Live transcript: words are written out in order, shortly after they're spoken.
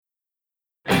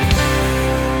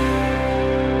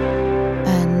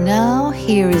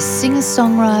here is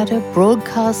singer-songwriter,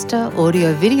 broadcaster,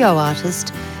 audio-video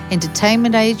artist,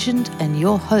 entertainment agent, and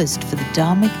your host for the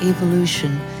Dharmic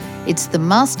Evolution. It's the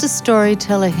master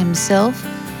storyteller himself,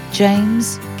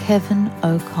 James Kevin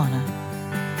O'Connor.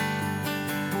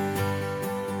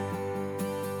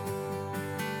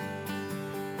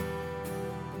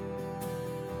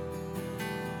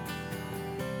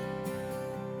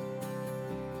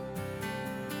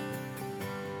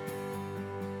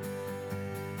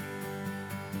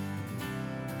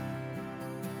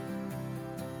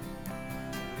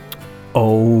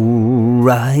 All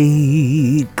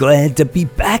right, glad to be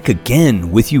back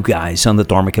again with you guys on the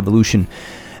Dharmic Evolution.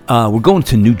 We're going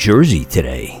to New Jersey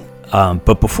today,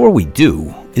 but before we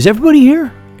do, is everybody here?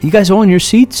 Are you guys all in your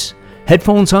seats?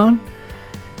 Headphones on?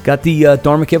 Got the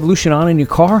Dharmic Evolution on in your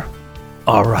car?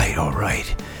 All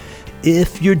right.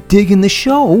 If you're digging the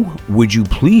show, would you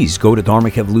please go to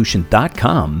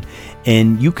dharmicevolution.com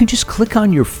and you can just click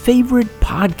on your favorite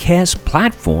podcast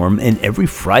platform, and every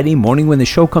Friday morning when the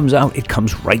show comes out, it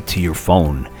comes right to your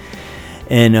phone.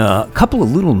 And a couple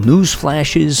of little news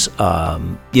flashes. I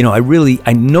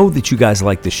know that you guys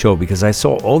like the show because I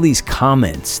saw all these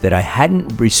comments that I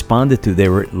hadn't responded to. They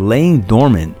were laying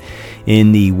dormant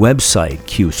in the website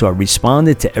queue. So I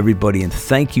responded to everybody, and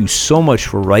thank you so much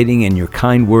for writing and your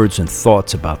kind words and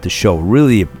thoughts about the show.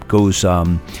 Really, it goes,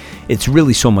 it's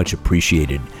really so much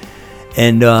appreciated.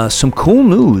 And some cool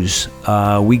news,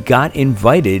 we got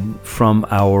invited from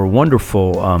our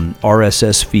wonderful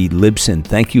RSS feed, Libsyn.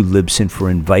 Thank you, Libsyn, for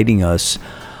inviting us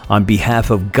on behalf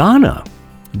of Ghana.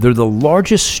 They're the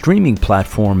largest streaming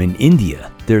platform in India.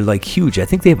 They're like huge. I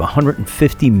think they have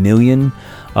 150 million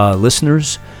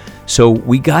listeners. So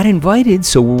we got invited,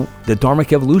 so the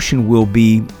Dharmic Evolution will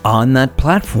be on that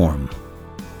platform.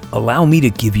 Allow me to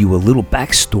give you a little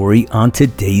backstory on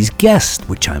today's guest,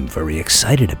 which I'm very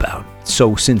excited about.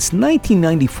 So since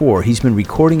 1994, he's been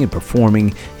recording and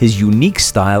performing his unique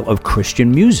style of Christian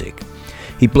music.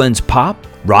 He blends pop,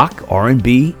 rock,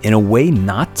 R&B in a way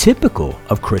not typical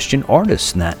of Christian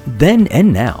artists then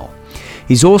and now.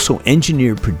 He's also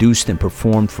engineered, produced, and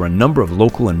performed for a number of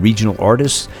local and regional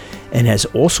artists, and has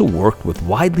also worked with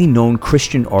widely known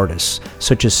Christian artists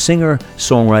such as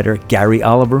singer-songwriter Gary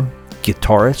Oliver,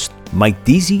 guitarist Mike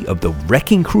Deasy of the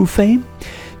Wrecking Crew fame,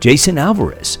 Jason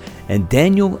Alvarez, and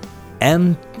Daniel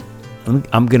I'm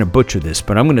going to butcher this,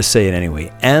 but I'm going to say it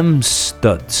anyway,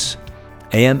 Amstutz,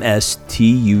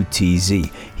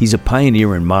 Amstutz. He's a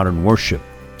pioneer in modern worship.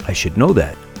 I should know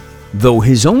that. Though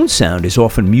his own sound is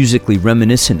often musically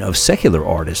reminiscent of secular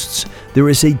artists, there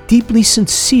is a deeply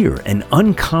sincere and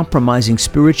uncompromising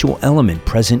spiritual element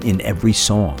present in every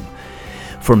song.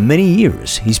 For many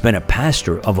years, he's been a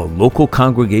pastor of a local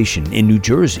congregation in New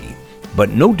Jersey,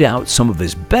 but no doubt some of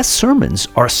his best sermons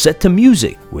are set to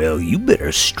music. Well, you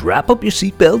better strap up your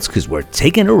seatbelts because we're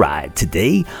taking a ride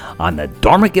today on the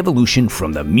Dharmic Evolution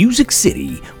from the Music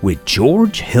City with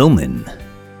George Hillman.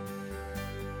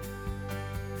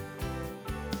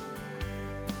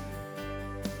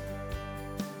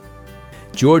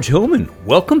 George Hillman,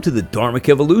 welcome to the Dharmic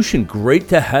Evolution. Great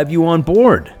to have you on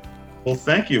board. Well,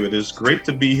 thank you. It is great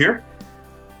to be here.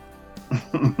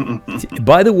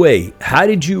 By the way, how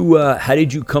did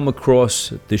you come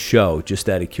across the show? Just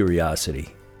out of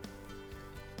curiosity.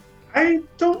 I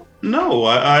don't know.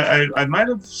 I might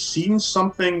have seen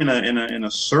something in a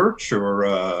search, or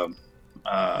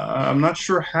I'm not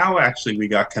sure how actually we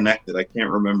got connected. I can't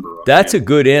remember. That's a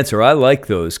good answer. I like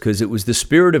those because it was the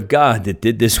Spirit of God that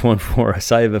did this one for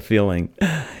us. I have a feeling,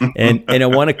 and I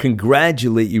want to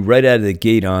congratulate you right out of the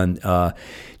gate on.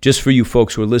 Just for you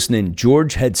folks who are listening,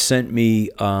 George had sent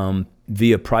me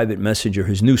via private messenger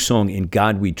his new song, "In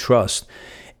God We Trust."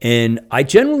 And I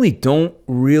generally don't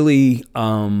really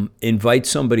invite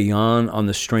somebody on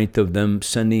the strength of them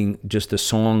sending just a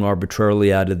song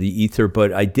arbitrarily out of the ether.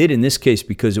 But I did in this case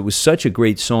because it was such a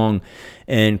great song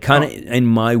and kind of in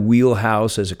my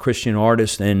wheelhouse as a Christian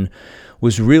artist, and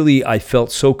was really, I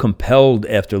felt so compelled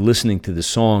after listening to the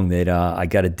song that I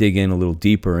got to dig in a little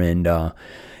deeper.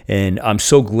 And I'm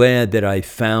so glad that I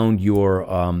found your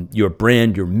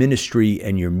brand, your ministry,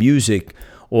 and your music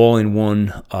all in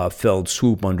one fell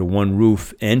swoop under one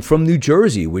roof, and from New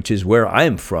Jersey, which is where I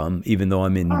am from, even though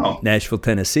I'm in Nashville,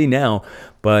 Tennessee now.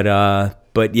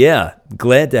 But yeah,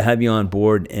 glad to have you on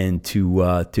board and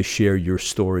to share your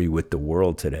story with the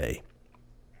world today.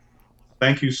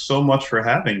 Thank you so much for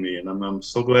having me, and I'm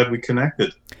so glad we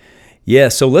connected. Yeah,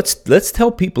 so let's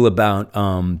tell people about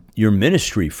your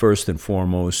ministry first and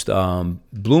foremost.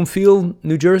 Bloomfield,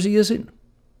 New Jersey, is it?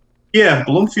 Yeah,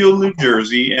 Bloomfield, New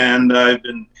Jersey, and I've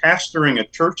been pastoring a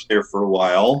church there for a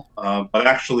while, but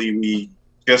actually we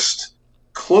just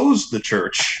closed the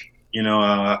church.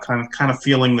 Kind of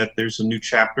feeling that there's a new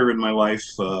chapter in my life.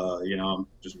 I'm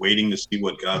just waiting to see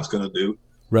what God's going to do.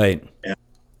 Right.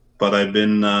 But I've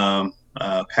been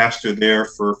pastor there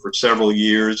for several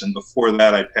years, and before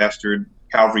that, I pastored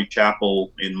Calvary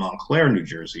Chapel in Montclair, New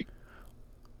Jersey.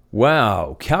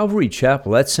 Wow, Calvary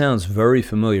Chapel. That sounds very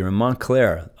familiar. In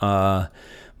Montclair.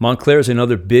 Montclair is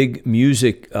another big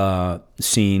music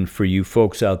scene for you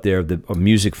folks out there, the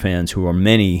music fans, who are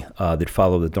many that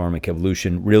follow the Dharmic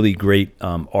Evolution. Really great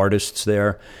artists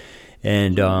there.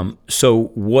 And so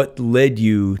what led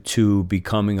you to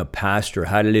becoming a pastor?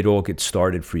 How did it all get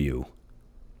started for you?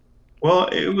 Well,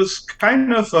 it was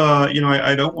kind of,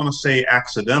 I don't want to say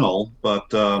accidental, but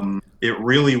it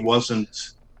really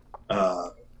wasn't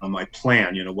my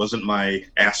plan, wasn't my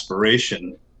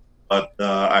aspiration. But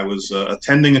I was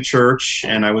attending a church,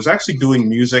 and I was actually doing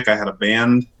music. I had a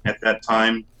band at that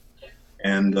time,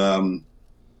 and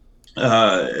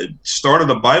started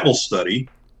a Bible study.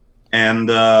 And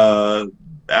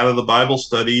out of the Bible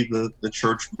study, the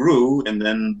church grew, and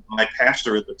then my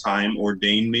pastor at the time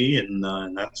ordained me,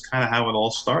 and that's kind of how it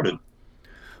all started.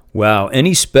 Wow.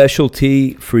 Any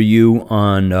specialty for you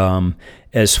on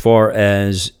as far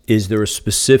as, is there a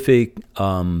specific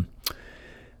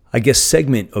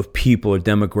segment of people or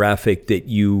demographic that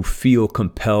you feel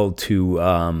compelled to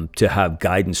have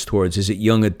guidance towards? Is it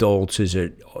young adults? Is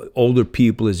it older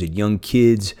people? Is it young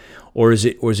kids? Or is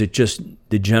it just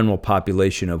the general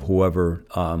population of whoever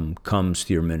comes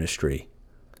to your ministry?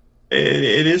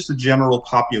 It is the general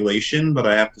population, but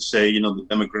I have to say, the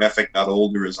demographic got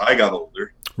older as I got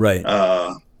older. Right.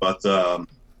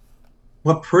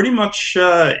 But pretty much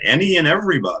any and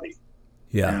everybody.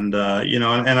 Yeah. And,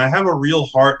 and I have a real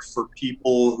heart for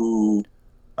people who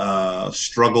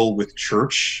struggle with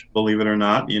church, believe it or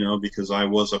not, because I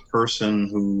was a person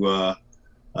who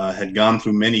had gone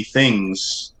through many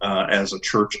things as a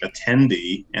church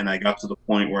attendee. And I got to the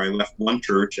point where I left one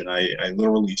church and I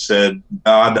literally said,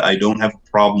 God, I don't have a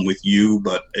problem with you,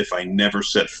 but if I never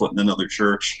set foot in another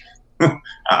church,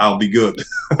 I'll be good.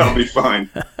 I'll be fine.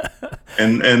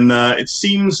 And it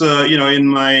seems, in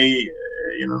my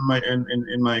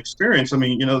in my experience,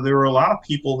 there are a lot of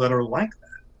people that are like that.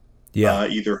 Yeah.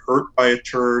 Either hurt by a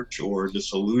church or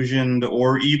disillusioned,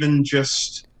 or even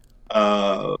just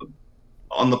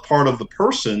on the part of the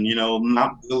person,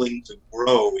 not willing to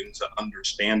grow into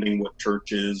understanding what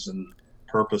church is and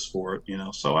purpose for it.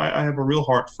 So I have a real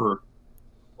heart for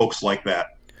folks like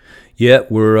that. Yeah,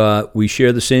 we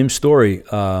share the same story.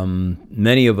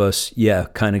 Many of us,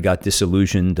 kind of got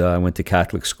disillusioned. I went to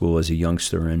Catholic school as a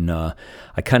youngster, and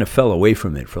I kind of fell away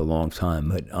from it for a long time.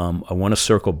 But I want to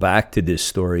circle back to this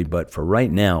story. But for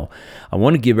right now, I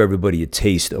want to give everybody a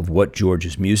taste of what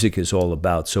George's music is all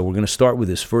about. So we're going to start with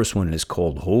this first one, and it's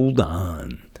called Hold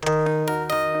On.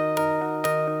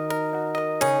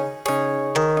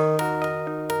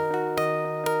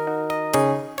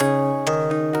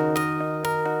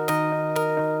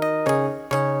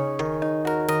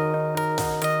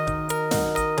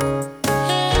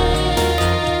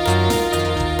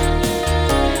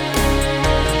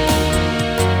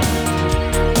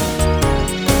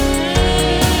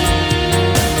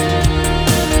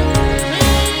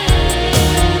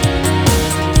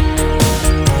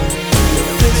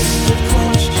 This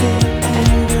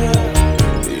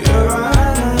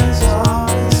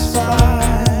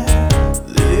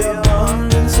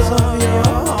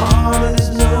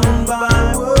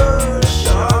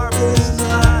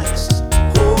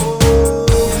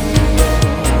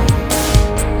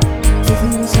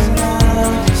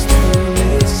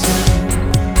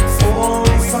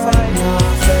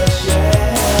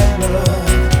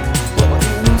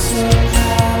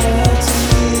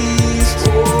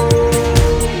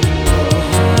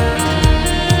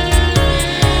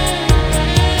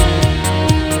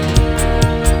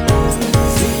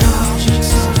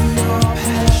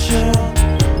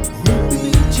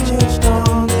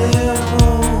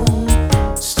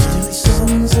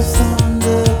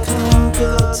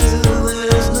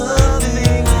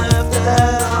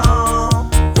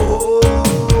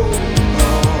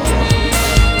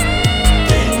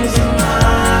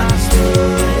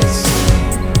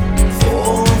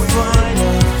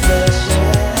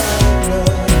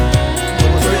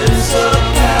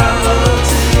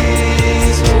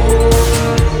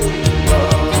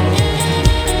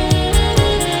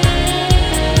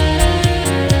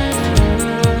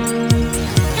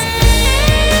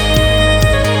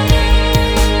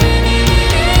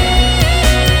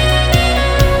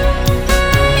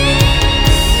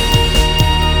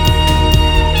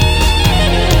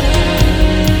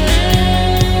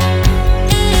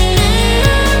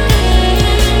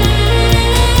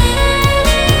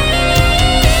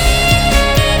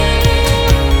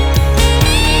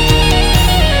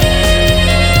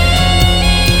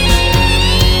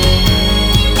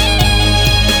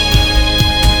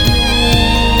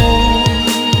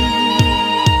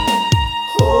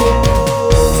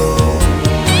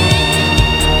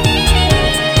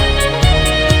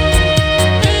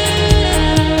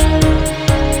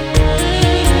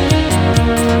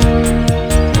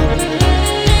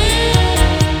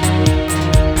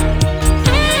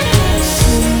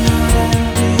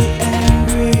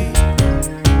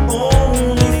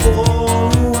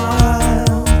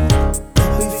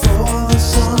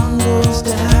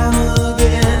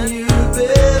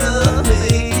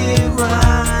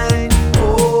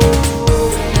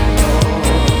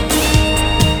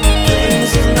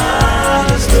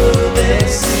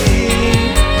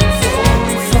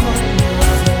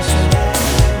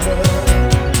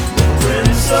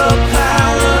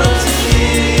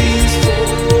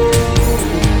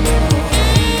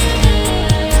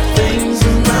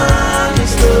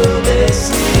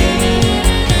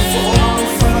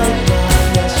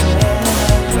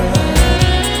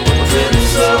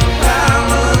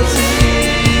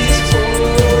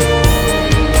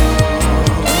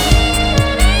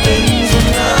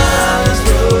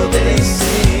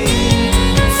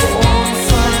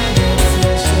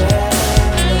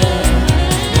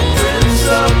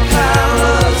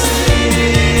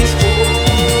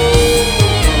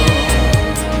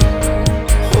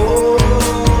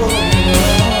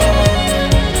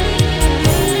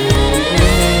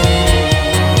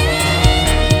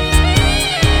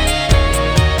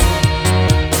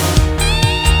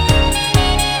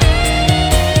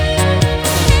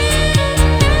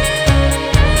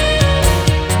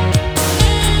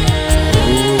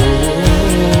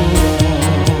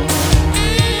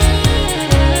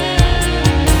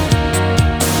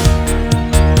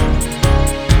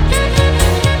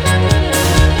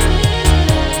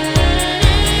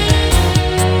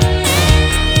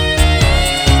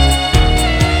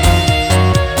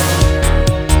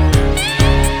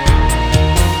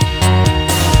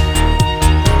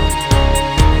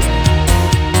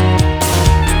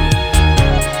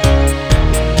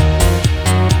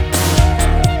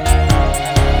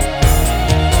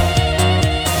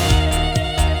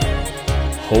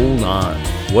Hold On.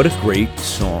 What a great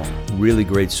song. Really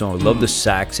great song. I love the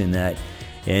sax in that.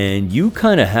 And you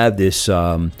kind of have this,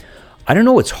 I don't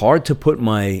know, it's hard to put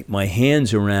my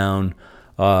hands around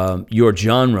your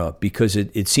genre because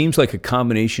it seems like a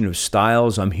combination of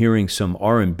styles. I'm hearing some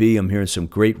R&B, I'm hearing some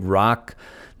great rock,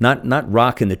 not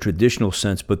rock in the traditional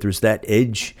sense, but there's that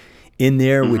edge in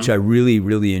there, which I really,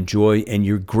 really enjoy. And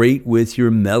you're great with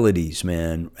your melodies,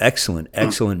 man.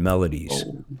 Excellent melodies.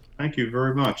 Oh, thank you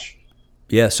very much.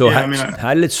 Yeah. So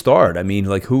how did it start? I mean,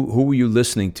 like who were you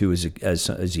listening to as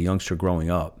a youngster growing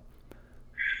up?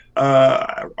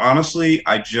 Honestly,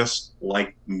 I just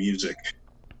like music.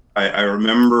 I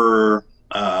remember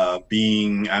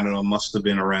being, I don't know, must have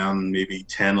been around maybe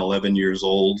 10, 11 years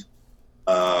old.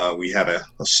 We had a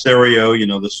stereo,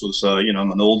 this was,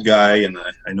 I'm an old guy and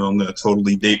I know I'm going to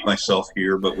totally date myself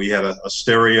here, but we had a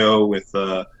stereo with,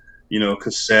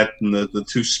 cassette and the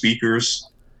two speakers.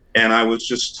 And I was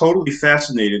just totally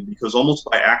fascinated because almost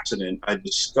by accident, I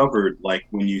discovered like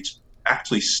when you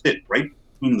actually sit right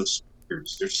between the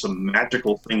speakers, there's some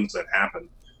magical things that happen.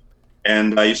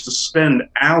 And I used to spend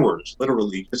hours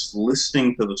literally just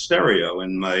listening to the stereo.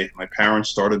 And my parents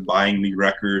started buying me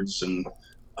records and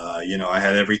I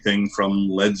had everything from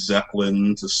Led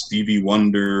Zeppelin to Stevie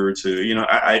Wonder to,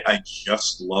 I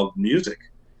just loved music.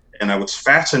 And I was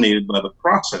fascinated by the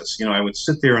process. I would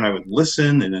sit there and I would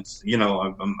listen and it's,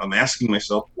 I'm asking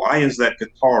myself, why is that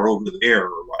guitar over there?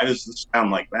 Or why does this sound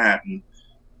like that? And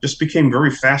just became very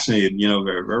fascinated,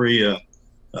 very,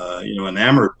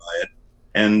 enamored by it.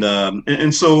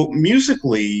 And so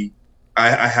musically,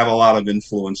 I have a lot of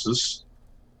influences.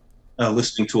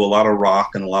 Listening to a lot of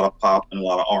rock and a lot of pop and a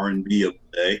lot of R&B of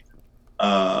the day,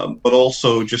 but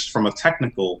also just from a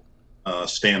technical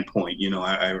standpoint,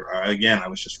 I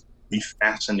was just really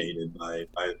fascinated by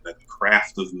the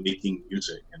craft of making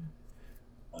music and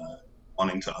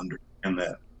wanting to understand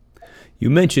that. You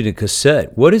mentioned a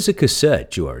cassette. What is a cassette,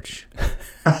 George?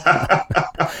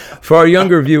 For our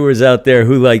younger viewers out there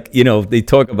who they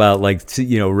talk about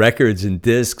records and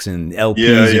discs and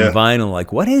LPs and vinyl,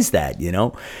 like what is that,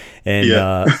 And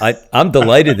I'm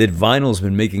delighted that vinyl's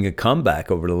been making a comeback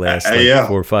over the last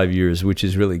 4 or 5 years, which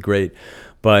is really great.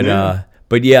 But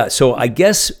so I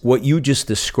guess what you just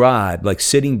described, like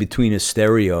sitting between a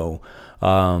stereo,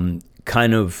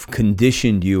 kind of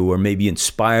conditioned you or maybe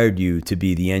inspired you to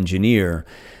be the engineer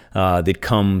that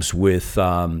comes with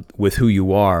who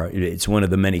you are. It's one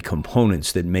of the many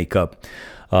components that make up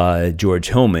George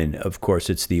Hillman. Of course,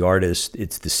 it's the artist,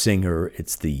 it's the singer,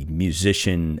 it's the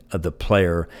musician, the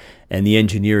player, and the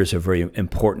engineer is a very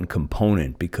important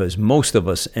component because most of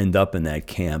us end up in that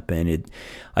camp. And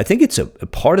I think it's a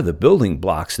part of the building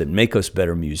blocks that make us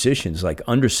better musicians, like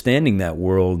understanding that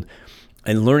world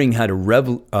and learning how to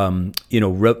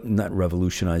not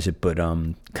revolutionize it, but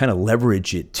kind of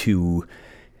leverage it to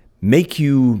make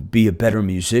you be a better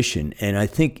musician. And I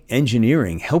think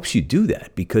engineering helps you do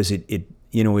that because it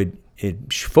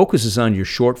focuses on your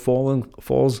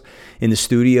shortfalls in the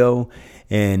studio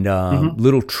and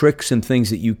little tricks and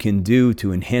things that you can do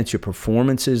to enhance your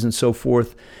performances and so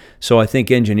forth. So I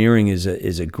think engineering is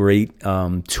a great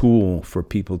tool for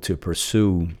people to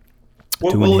pursue.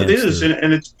 Well, it is,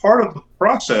 and it's part of the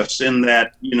process in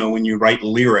that, when you write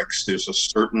lyrics, there's a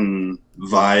certain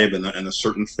vibe and a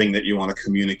certain thing that you want to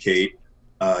communicate.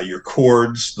 Your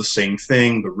chords, the same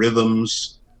thing, the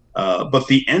rhythms, but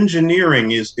the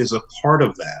engineering is a part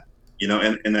of that,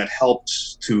 and that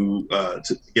helps to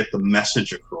get the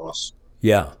message across.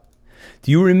 Yeah.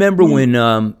 Do you remember when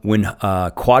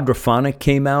Quadraphonic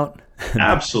came out?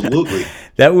 Absolutely.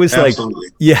 That was Absolutely.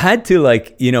 You had to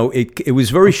it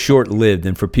was very short-lived.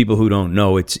 And for people who don't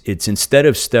know, it's instead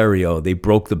of stereo, they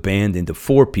broke the band into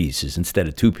 4 pieces instead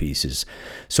of 2 pieces.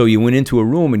 So you went into a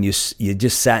room and you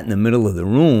just sat in the middle of the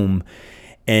room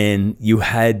and you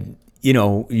had,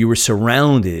 you were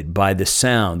surrounded by the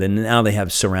sound. And now they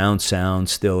have surround sound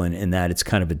still and that it's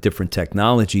kind of a different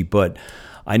technology. But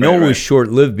I know it was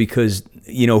short-lived because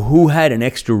who had an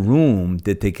extra room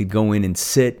that they could go in and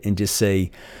sit and just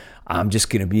say, I'm just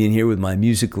going to be in here with my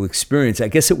musical experience. I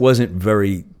guess it wasn't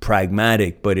very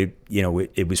pragmatic, but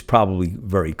it was probably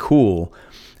very cool.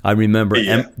 I remember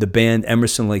the band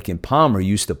Emerson, Lake and Palmer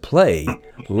used to play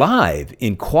live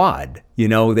in quad. They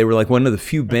were like one of the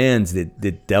few bands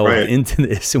that delved into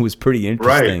this. It was pretty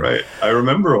interesting. Right. I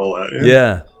remember all that.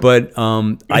 Yeah, but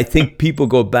I think people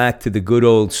go back to the good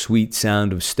old sweet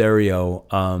sound of stereo.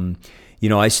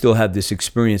 I still have this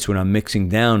experience when I'm mixing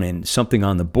down and something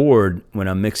on the board when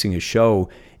I'm mixing a show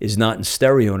is not in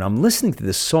stereo, and I'm listening to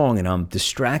this song and I'm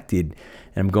distracted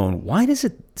and I'm going, why does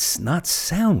it not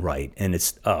sound right? And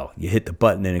it's, you hit the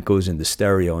button and it goes into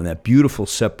stereo, and that beautiful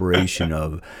separation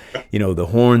of, the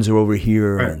horns are over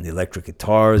here and the electric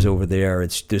guitar is over there.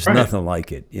 There's nothing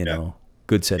like it,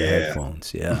 Good set of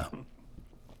headphones, yeah.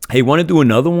 Hey, want to do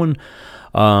another one?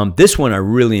 This one I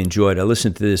really enjoyed. I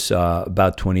listened to this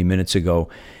about 20 minutes ago,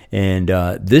 and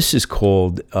this is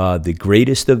called The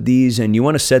Greatest of These. And you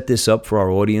want to set this up for our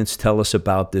audience? Tell us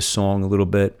about this song a little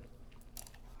bit.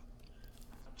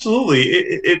 Absolutely.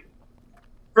 It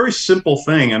very simple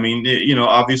thing. I mean,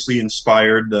 obviously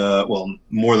inspired,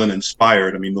 more than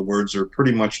inspired. I mean, the words are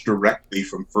pretty much directly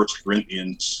from 1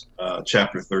 Corinthians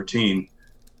chapter 13.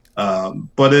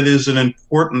 But it is an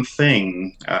important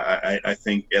thing, I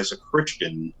think, as a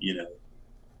Christian,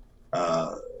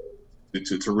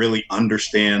 to really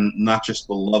understand not just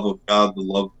the love of God, the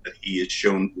love that He has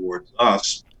shown towards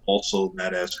us, also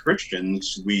that as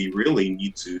Christians, we really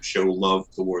need to show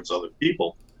love towards other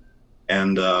people.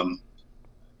 And,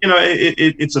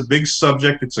 it's a big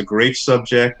subject. It's a great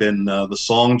subject. And the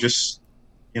song just,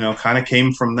 kind of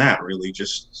came from that, really,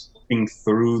 just looking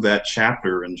through that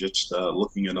chapter and just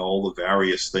looking at all the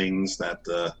various things that,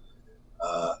 that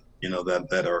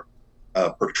are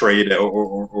portrayed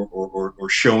or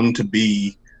shown to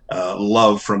be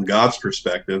love from God's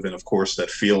perspective. And, of course, that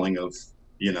feeling of,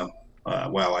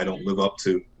 wow, I don't live up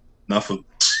to enough of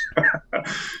this.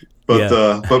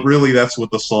 But really, that's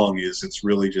what the song is. It's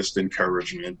really just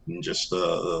encouragement and just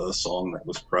a song that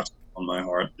was pressed on my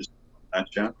heart, just that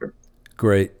chapter.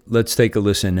 Great. Let's take a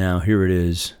listen now. Here it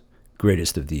is,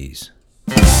 Greatest of These.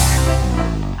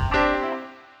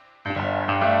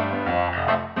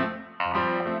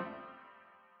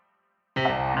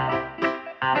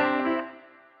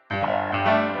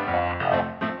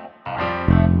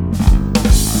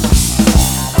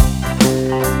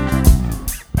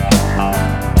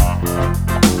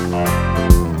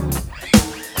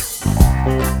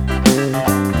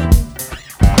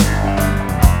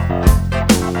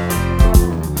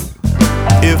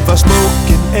 If I spoke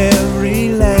in every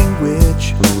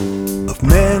language of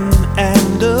men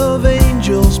and of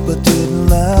angels but didn't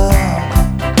love,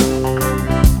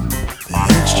 then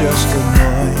it's just a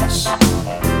noise.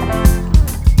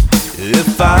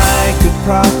 If I could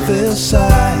prophesy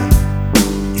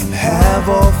and have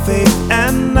all faith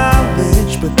and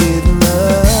knowledge but didn't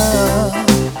love,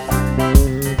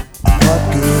 what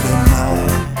good am I?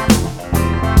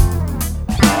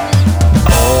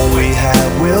 All we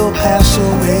have will pass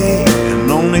away,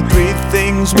 and only three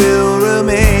things will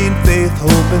remain: faith,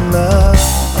 hope, and love.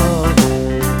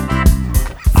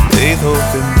 Faith,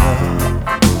 hope, and love.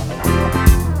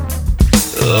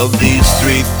 Of these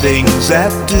three things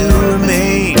that do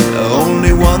remain,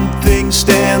 only one thing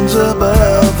stands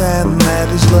above, and that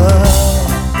is love.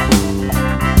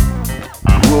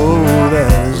 Whoa,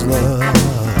 that is love.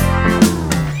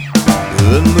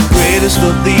 And the greatest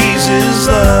of these is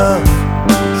love.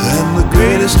 And the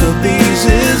greatest of these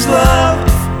is love.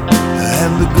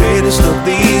 And the greatest of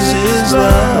these is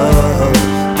love.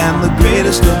 And the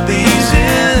greatest of these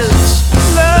is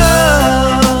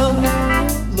love.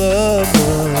 Love,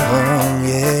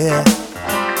 yeah.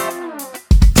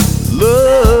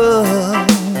 Love,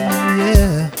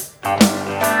 yeah. Yeah.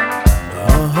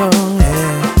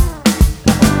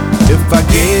 If I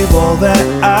gave all that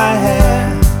I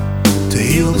had to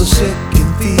heal the sick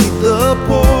and feed the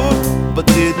poor, but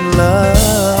didn't love,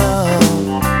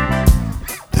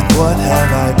 then what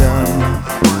have I done?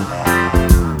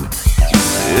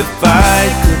 If I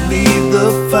could lead the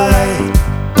fight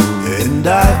and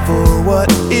die for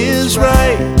what is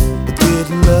right, but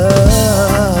didn't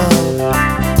love,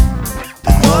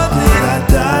 then what did I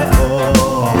die for?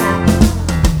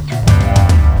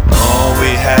 All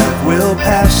we have will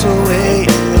pass away,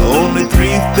 only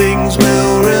three things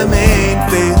will remain: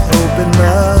 faith, hope, and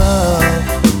love.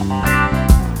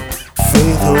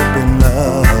 Faith, hope, and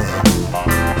love.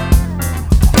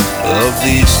 Of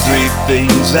these three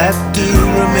things that do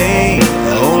remain,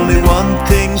 only one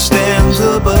thing stands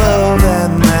above,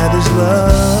 and that is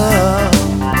love.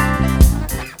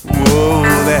 Whoa,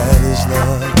 that is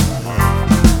love.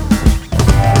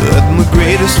 And the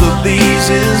greatest of these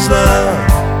is love.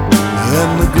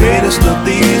 And the greatest of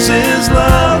these is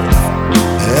love.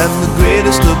 And the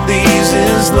greatest of these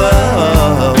is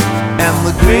love. And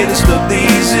the greatest of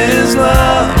these is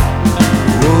love.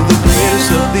 Oh, the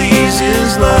greatest of these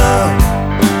is love.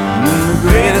 And the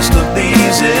greatest of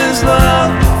these is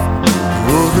love.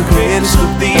 Oh, the greatest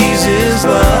of these is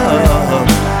love.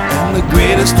 And the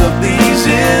greatest of these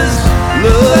is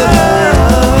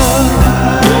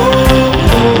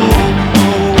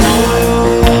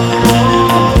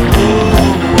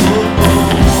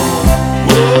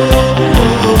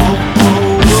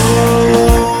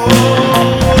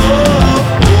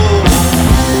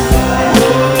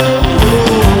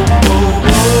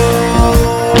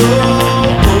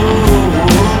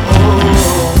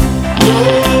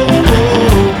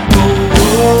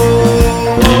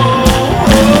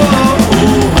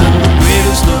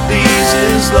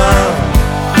is love,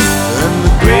 and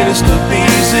the greatest of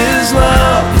these is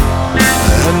love,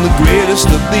 and the greatest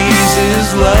of these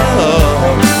is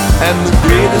love, and the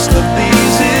greatest of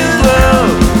these is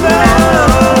love,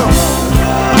 love.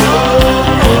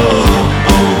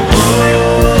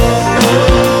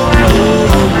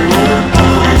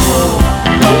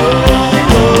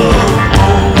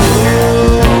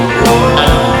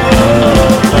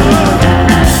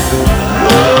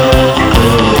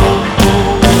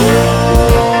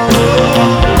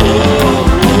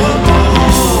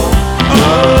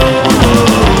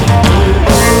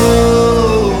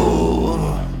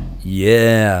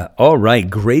 Yeah. All right.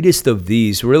 Greatest of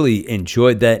these. Really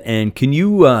enjoyed that. And can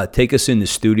you take us in the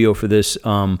studio for this?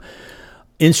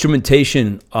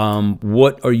 Instrumentation.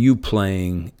 What are you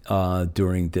playing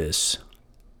during this?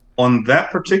 On that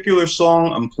particular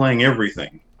song, I'm playing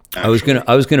everything. Actually.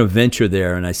 I was gonna venture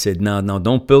there, and I said, no,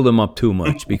 don't build him up too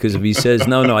much, because if he says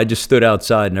no, I just stood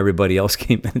outside and everybody else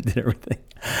came in and did everything.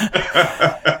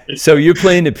 So you're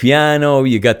playing the piano,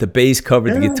 you got the bass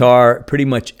covered, the guitar, pretty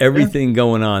much everything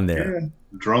going on there. Yeah.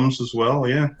 Drums as well,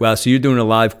 yeah. Wow, so you're doing a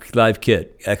live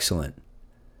kit. Excellent.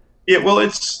 Yeah, well,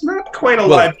 it's not quite a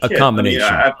live kit. A combination.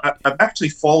 I mean, I've actually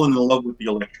fallen in love with the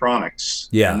electronics.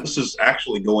 Yeah. And this is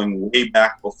actually going way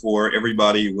back before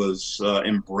everybody was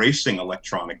embracing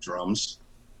electronic drums.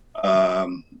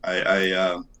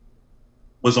 I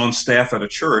was on staff at a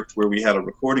church where we had a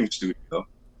recording studio,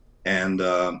 and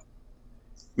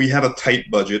we had a tight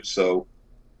budget, so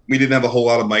we didn't have a whole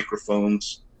lot of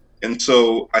microphones. And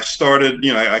so I started,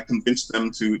 I convinced them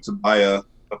to buy a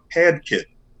pad kit.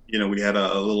 We had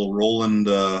a little Roland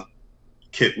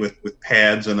kit with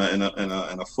pads and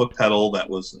a foot pedal that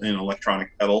was an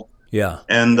electronic pedal. Yeah.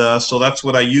 And so that's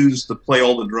what I used to play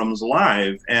all the drums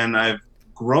live. And I've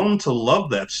grown to love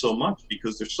that so much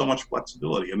because there's so much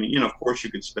flexibility. I mean, of course,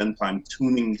 you could spend time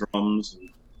tuning drums and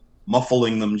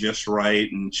muffling them just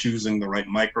right and choosing the right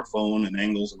microphone and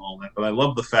angles and all that. But I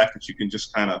love the fact that you can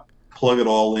just kind of plug it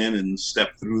all in and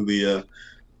step through the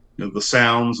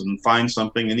sounds and find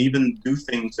something, and even do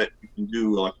things that you can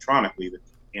do electronically that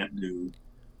you can't do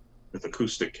with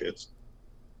acoustic kits.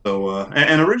 So,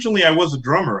 and originally I was a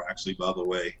drummer, actually, by the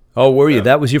way. Oh, were you?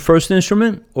 That was your first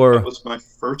instrument, or that was my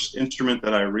first instrument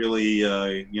that I really,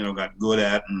 got good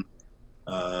at and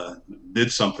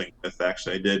did something with.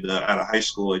 Actually, I did out of high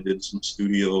school. I did some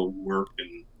studio work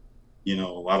and a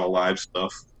lot of live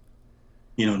stuff.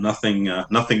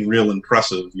 Nothing real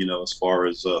impressive, as far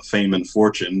as fame and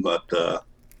fortune, but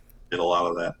did a lot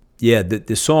of that. Yeah,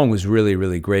 the song was really,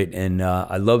 really great, and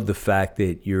I love the fact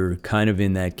that you're kind of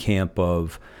in that camp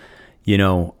of,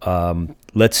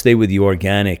 let's stay with the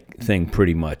organic thing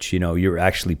pretty much. You're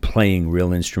actually playing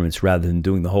real instruments rather than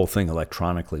doing the whole thing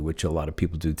electronically, which a lot of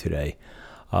people do today.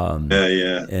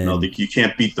 You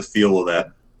can't beat the feel of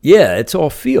that. Yeah, it's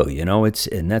all feel,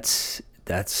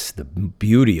 that's the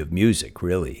beauty of music,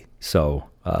 really. So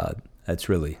that's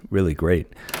really, really great.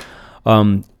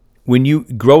 When you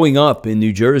growing up in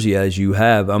New Jersey, as you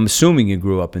have, I'm assuming you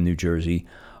grew up in New Jersey.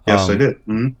 Yes, I did.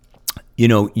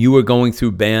 Mm-hmm. You were going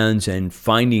through bands and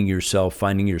finding your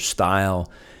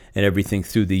style and everything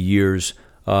through the years.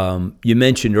 You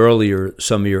mentioned earlier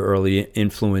some of your early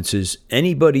influences.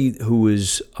 Anybody who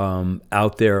is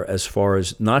out there as far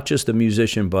as not just a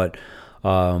musician, but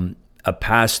a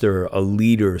pastor, a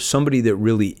leader, somebody that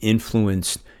really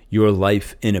influenced your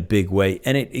life in a big way,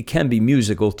 and it can be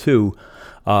musical too,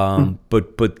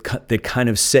 but that kind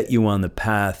of set you on the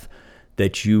path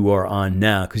that you are on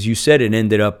now, because you said it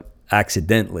ended up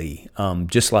accidentally,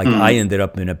 just like I ended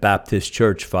up in a Baptist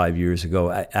church 5 years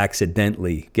ago,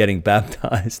 accidentally getting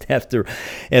baptized after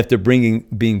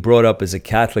being brought up as a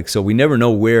Catholic. So we never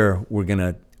know where we're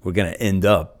gonna end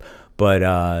up, but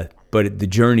the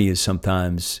journey is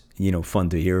sometimes fun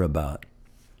to hear about.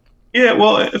 Yeah,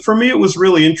 well, for me, it was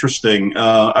really interesting.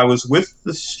 I was with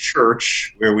this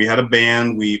church where we had a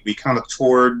band. We kind of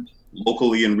toured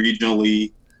locally and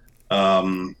regionally, a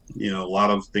lot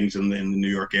of things in the New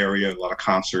York area, a lot of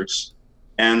concerts.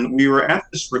 And we were at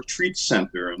this retreat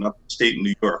center in upstate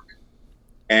New York.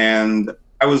 And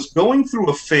I was going through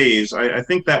a phase. I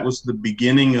think that was the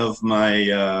beginning of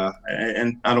my,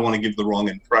 and I don't want to give the wrong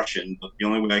impression, but the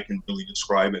only way I can really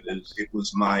describe it is it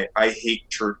was my I hate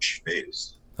church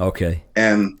phase. Okay.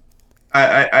 And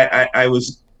I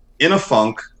was in a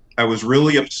funk. I was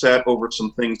really upset over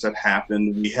some things that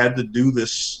happened. We had to do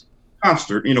this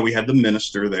concert. We had the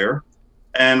minister there.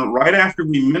 And right after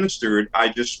we ministered, I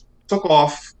just took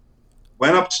off,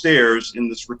 went upstairs in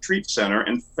this retreat center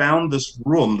and found this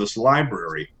room, this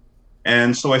library.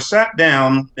 And so I sat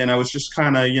down and I was just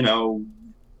kind of,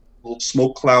 little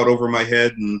smoke cloud over my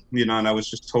head, and and I was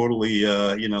just totally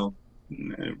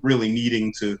really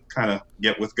needing to kind of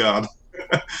get with God.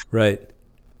 Right.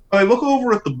 I look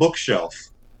over at the bookshelf,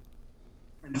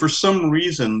 and for some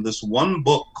reason, this one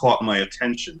book caught my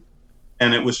attention,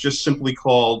 and it was just simply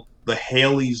called The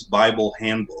Haley's Bible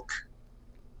Handbook.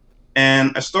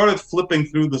 And I started flipping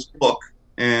through this book,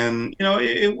 and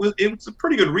it was a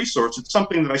pretty good resource. It's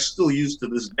something that I still use to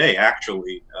this day,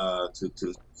 actually,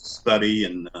 to study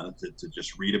and to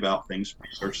just read about things,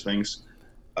 research things.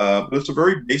 But it's a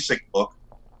very basic book.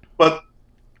 But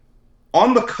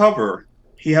on the cover,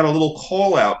 he had a little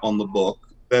call out on the book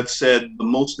that said the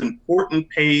most important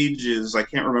page is, I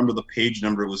can't remember the page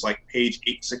number, it was like page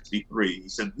 863. He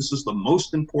said, this is the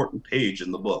most important page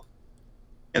in the book.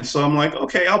 And so I'm like,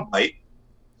 okay, I'll bite.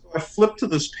 So I flip to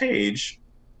this page,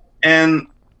 and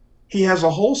he has a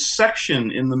whole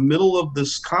section in the middle of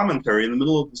this commentary, in the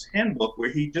middle of this handbook, where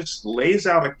he just lays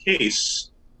out a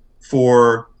case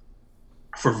for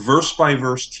verse by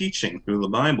verse teaching through the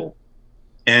Bible.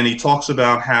 And he talks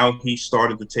about how he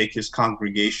started to take his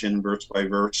congregation verse by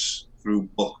verse through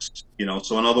books.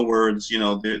 So in other words,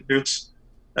 there's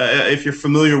if you're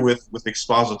familiar with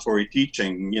expository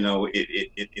teaching,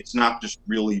 it's not just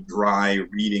really dry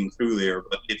reading through there,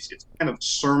 but it's kind of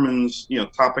sermons,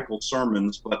 topical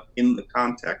sermons, but in the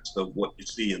context of what you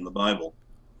see in the Bible.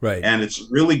 Right. And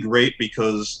it's really great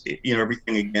because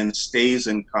everything again stays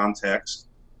in context.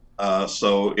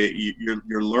 So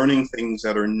you're learning things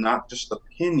that are not just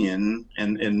opinion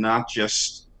and not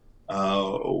just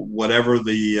whatever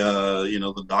the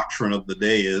the doctrine of the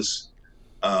day is.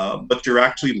 But you're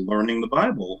actually learning the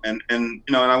Bible, and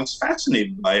I was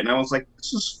fascinated by it, and I was like,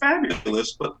 this is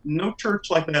fabulous, but no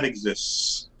church like that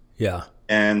exists. Yeah.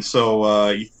 And so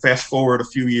you fast forward a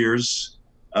few years,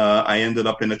 I ended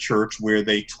up in a church where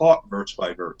they taught verse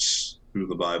by verse through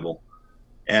the Bible,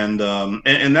 and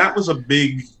that was a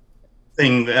big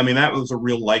thing. I mean, that was a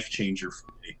real life changer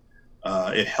for me.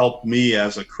 It helped me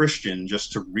as a Christian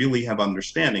just to really have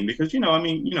understanding, because we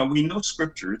know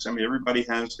scriptures. I mean, everybody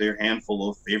has their handful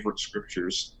of favorite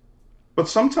scriptures, but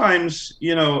sometimes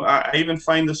I even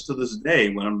find this to this day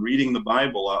when I'm reading the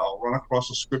Bible. I'll run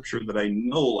across a scripture that I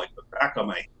know like the back of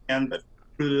my hand.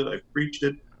 I've preached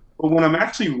it, but when I'm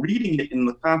actually reading it in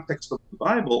the context of the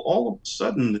Bible, all of a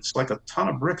sudden it's like a ton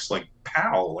of bricks, like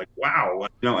pow, like wow,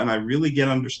 and I really get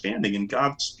understanding, and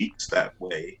God speaks that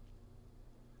way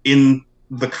in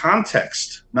the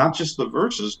context, not just the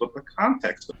verses, but the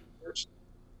context of the verse.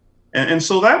 And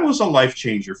so that was a life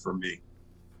changer for me.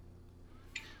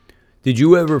 Did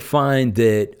you ever find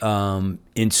that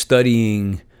in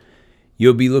studying,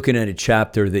 you'll be looking at a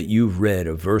chapter that you've read,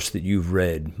 a verse that you've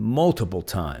read multiple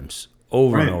times,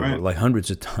 over and over, like hundreds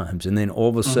of times, and then all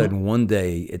of a sudden one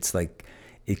day it's like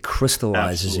it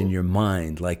crystallizes in your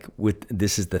mind, like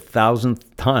this is the 1,000th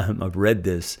time I've read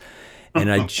this. And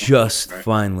I just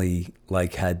finally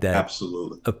had that.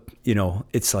 Absolutely.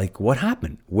 It's like, what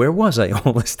happened? Where was I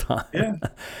all this time? Yeah.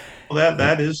 Well,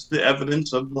 that is the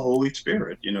evidence of the Holy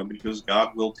Spirit, because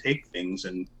God will take things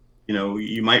and,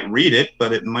 you might read it,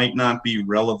 but it might not be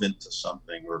relevant to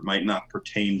something, or it might not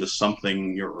pertain to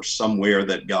something or somewhere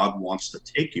that God wants to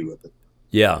take you with it.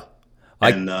 Yeah.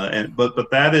 But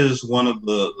that is one of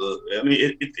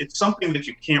it's something that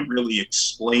you can't really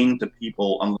explain to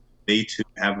people unless they too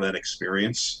have that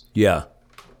experience. Yeah.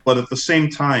 But at the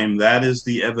same time, that is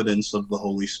the evidence of the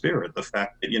Holy Spirit. The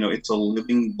fact that, it's a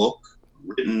living book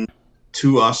written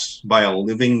to us by a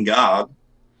living God.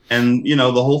 And,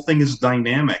 the whole thing is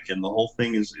dynamic, and the whole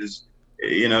thing is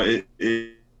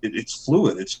it's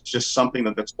fluid. It's just something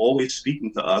that's always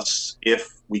speaking to us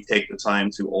if we take the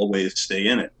time to always stay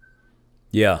in it.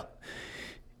 Yeah.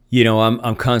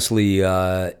 I'm constantly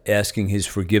asking his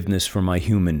forgiveness for my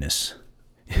humanness.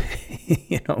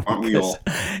 Aren't we all?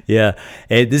 Yeah.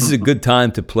 Hey, this is a good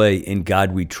time to play In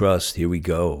God We Trust. Here we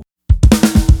go.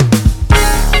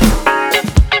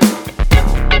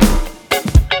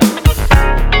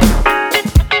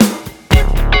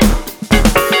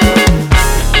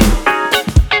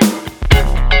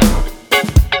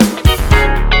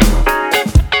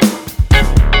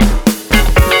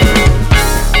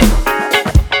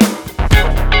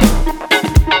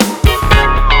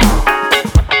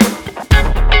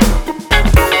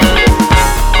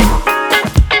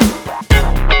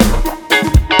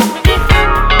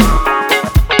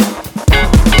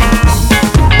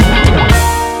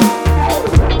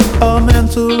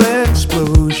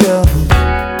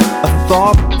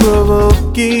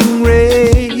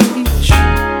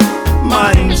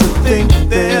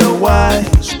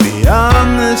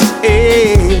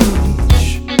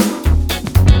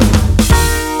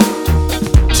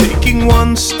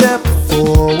 one step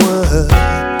forward,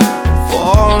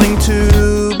 falling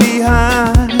two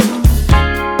behind,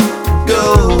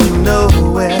 going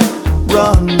nowhere,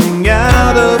 running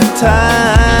out of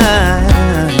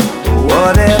time.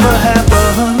 Whatever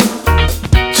happened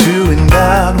to in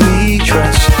God we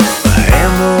trust, the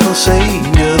hand of the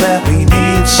Savior that we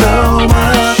need so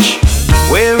much.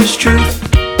 Where is truth?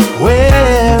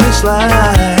 Where is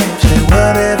life? Say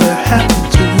whatever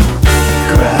happened to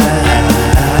Christ?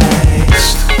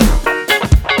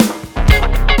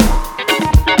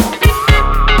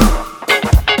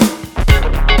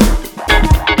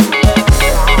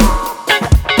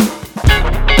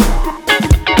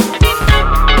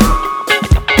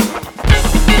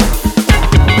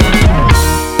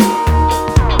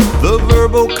 The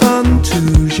verbal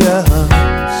contusions,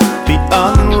 the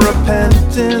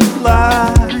unrepentant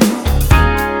lie,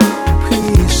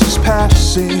 peace is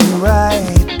passing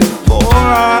right before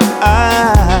our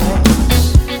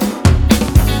eyes.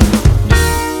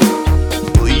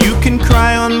 Well, you can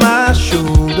cry on my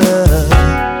shoulder,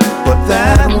 but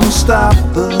that won't stop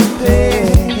the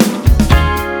pain.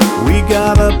 We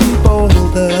gotta be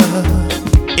bolder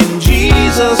in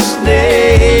Jesus'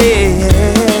 name.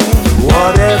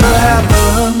 Whatever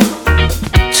happened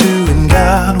to in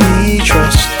God we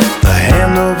trust, the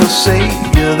hand of the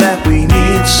Savior that we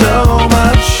need so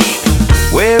much.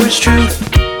 Where is truth?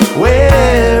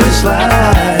 Where is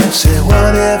life? Say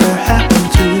whatever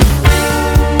happened to,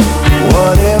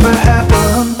 whatever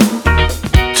happened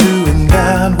to in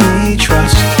God we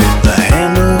trust, the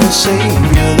hand of the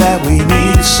Savior that we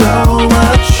need so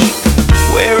much.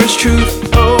 Where is truth?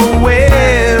 Oh,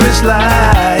 where is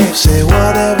life? Say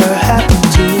whatever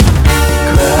happened to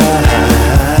Christ.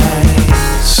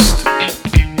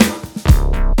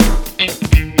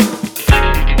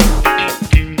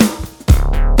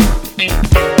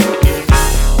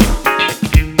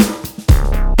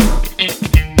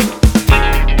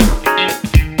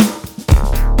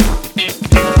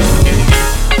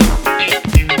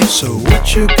 So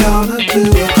what you gonna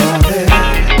do about it?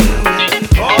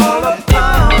 All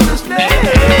upon His name.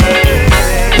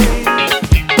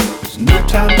 There's no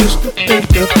time just to think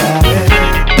about it.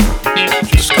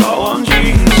 Just call on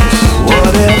Jesus.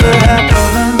 Whatever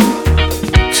happened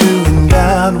to in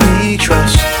God we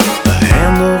trust, the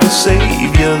hand of the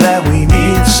Savior that we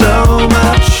need so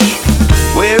much.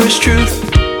 Where is truth?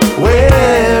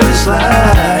 Where is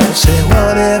life? Say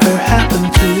whatever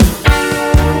happened to,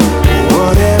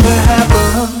 whatever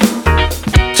happened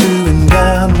to in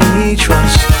God we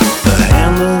trust, the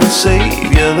hand of the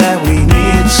Savior that we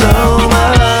need so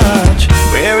much.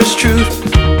 Where is truth?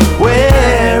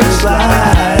 Where is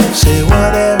life? Say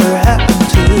whatever happened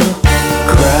to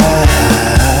Christ.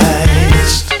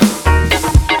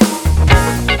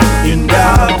 In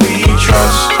God we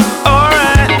trust.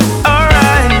 Alright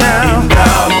now. In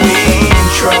God we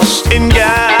trust. In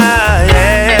God,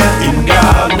 yeah. In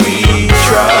God we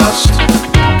trust.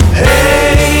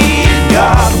 Hey, in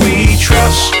God we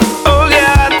trust. Oh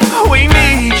God, we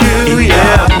need you. In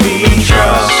God we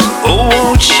trust. Oh,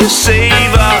 won't you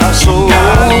save our souls? In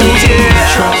God we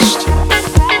trust.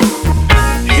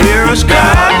 Hear us,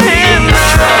 God, we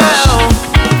trust.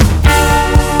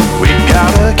 We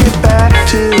gotta get back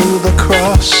to the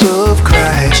cross of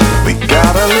Christ. We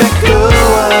gotta let go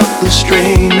of the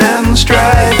strain and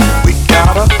strife. We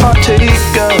gotta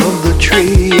partake of the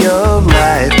tree of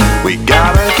life. We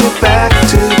gotta get back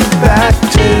to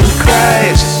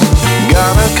Christ.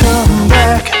 Gotta come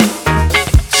back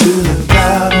to the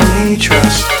God we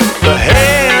trust, the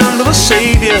hand of a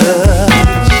Savior.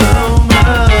 So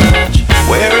much.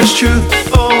 Where is truth?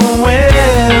 Oh,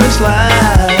 where is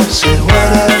life? Say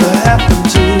whatever happened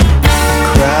to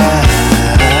Christ.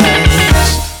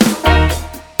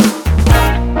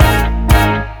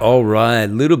 All right,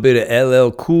 little bit of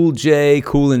LL Cool J,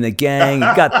 Cool in the Gang.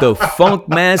 Got the Funk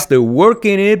Master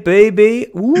working it, baby.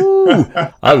 Ooh,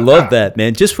 I love that,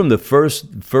 man. Just from the first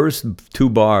two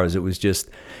bars, it was just,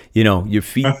 your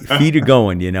feet are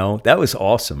going. That was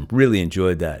awesome. Really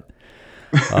enjoyed that.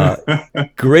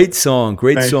 Great song,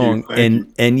 Thank you.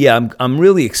 And yeah, I'm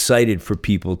really excited for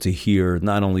people to hear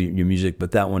not only your music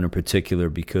but that one in particular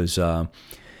because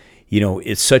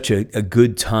it's such a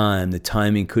good time. The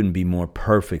timing couldn't be more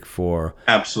perfect for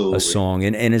Absolutely. A song.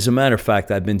 And as a matter of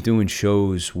fact, I've been doing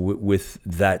shows with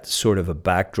that sort of a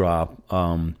backdrop.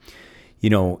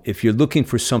 if you're looking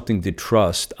for something to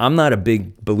trust, I'm not a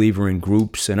big believer in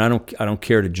groups, and I don't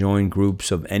care to join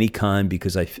groups of any kind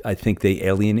because I think they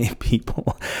alienate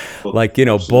people. Like,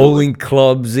 bowling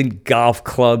clubs and golf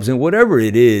clubs and whatever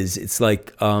it is. It's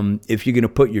like, if you're going to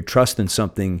put your trust in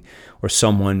something or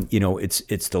someone,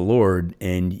 it's the Lord,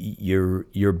 and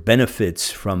your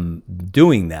benefits from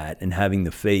doing that and having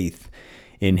the faith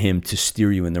in him to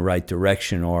steer you in the right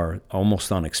direction are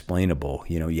almost unexplainable.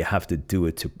 You have to do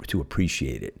it to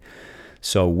appreciate it.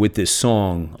 So with this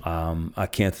song, I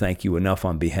can't thank you enough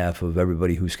on behalf of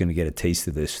everybody who's going to get a taste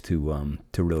of this to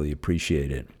really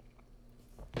appreciate it.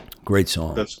 Great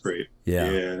song. That's great.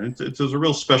 Yeah. It's a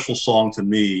real special song to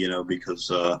me,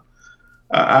 because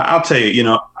I'll tell you,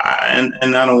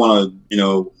 and I don't want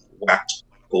to, wax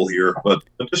political here, but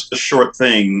just a short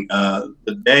thing.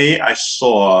 The day I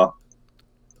saw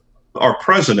our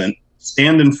president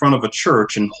stand in front of a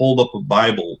church and hold up a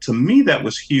Bible, to me that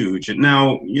was huge. And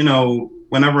now,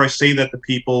 whenever I say that to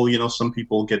people, some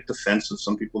people get defensive,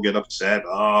 some people get upset.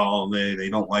 Oh, they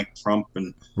don't like Trump,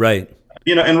 and right.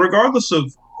 And regardless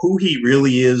of who he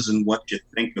really is and what you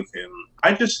think of him,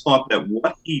 I just thought that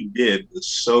what he did was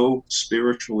so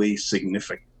spiritually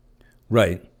significant.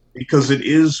 Right. Because it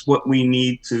is what we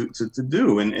need to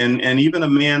do. And even a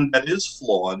man that is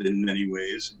flawed in many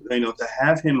ways, to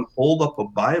have him hold up a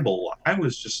Bible, I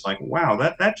was just like, wow,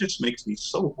 that just makes me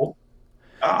so hopeful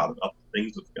about the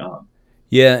things of God.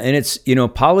 Yeah, and it's,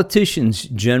 politicians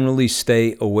generally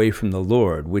stay away from the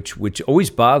Lord, which always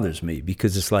bothers me,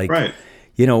 because it's like, right.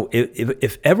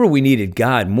 If ever we needed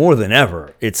God more than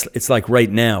ever, it's like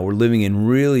right now we're living in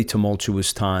really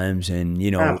tumultuous times, and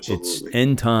Absolutely. It's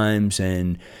end times,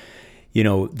 and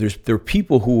there are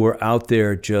people who are out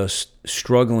there just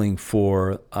struggling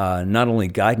for not only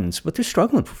guidance, but they're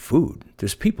struggling for food.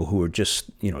 There's people who are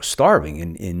just starving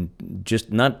in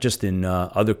just not just in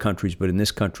other countries, but in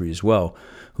this country as well,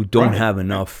 who don't have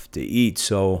enough to eat.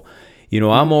 So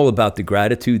I'm all about the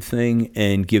gratitude thing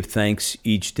and give thanks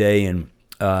each day. And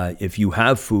if you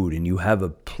have food and you have a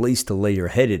place to lay your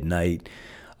head at night,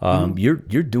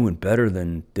 you're doing better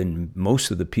than most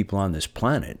of the people on this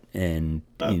planet. And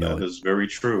that is very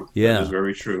true. Yeah, that is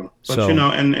very true. But so,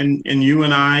 and you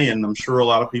and I, and I'm sure a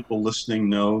lot of people listening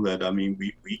know that.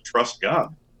 We trust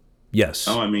God. Yes.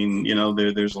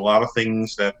 There's a lot of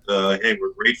things that hey,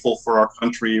 we're grateful for our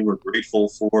country. We're grateful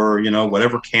for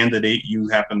whatever candidate you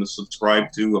happen to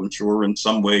subscribe to. I'm sure in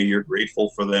some way you're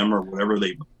grateful for them or whatever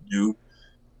they do.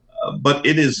 But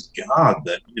it is God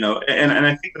that, and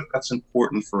I think that's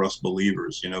important for us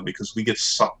believers, because we get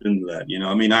sucked into that.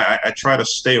 I try to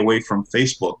stay away from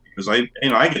Facebook because I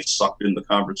get sucked into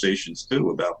conversations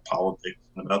too about politics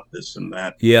and about this and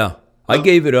that. Yeah, I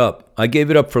gave it up. I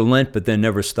gave it up for Lent, but then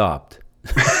never stopped.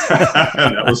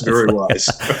 That was very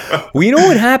wise. Well, you know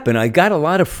what happened? I got a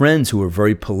lot of friends who were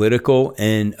very political,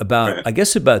 and I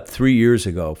guess about 4 years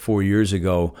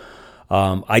ago,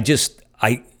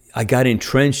 I got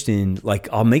entrenched in, like,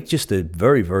 I'll make just a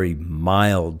very, very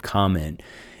mild comment,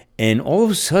 and all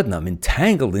of a sudden I'm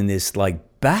entangled in this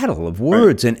like battle of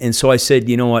words. Right. And so I said,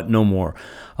 you know what, no more.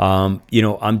 I'm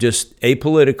just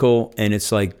apolitical, and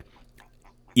it's like,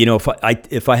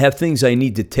 if I have things I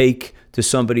need to take to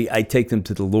somebody, I take them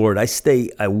to the Lord. I stay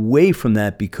away from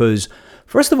that because,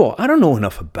 first of all, I don't know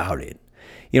enough about it.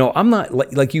 I'm not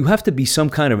like you have to be some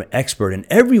kind of an expert, and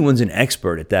everyone's an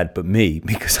expert at that but me,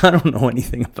 because I don't know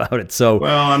anything about it. So,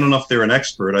 well, I don't know if they're an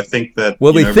expert. I think that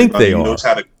they think they are.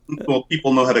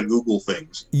 People know how to Google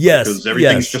things. Yes, because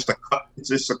everything's just a cut. It's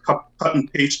just a cut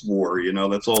and paste war.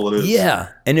 That's all it is. Yeah,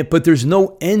 but there's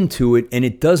no end to it, and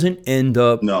it doesn't end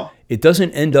up. No. It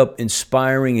doesn't end up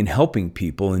inspiring and helping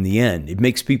people in the end. It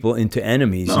makes people into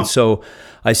enemies. No. And so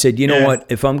I said, you know what?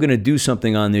 If I'm going to do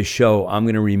something on this show, I'm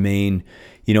going to remain,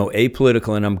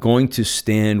 apolitical, and I'm going to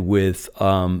stand with,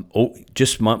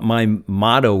 just my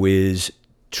motto is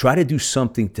try to do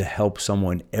something to help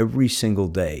someone every single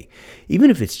day, even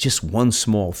if it's just one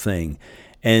small thing.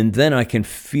 And then I can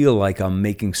feel like I'm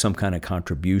making some kind of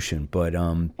contribution. But,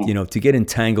 to get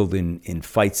entangled in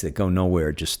fights that go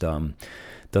nowhere just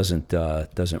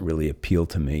doesn't really appeal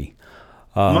to me.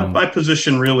 My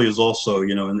position really is also,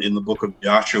 in the book of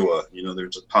Joshua,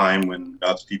 there's a time when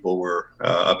God's people were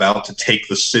about to take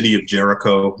the city of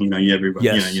Jericho. Everybody,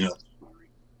 yes.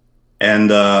 And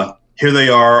here they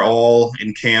are all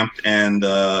encamped, and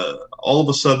all of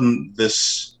a sudden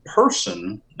this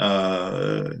person,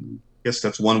 I guess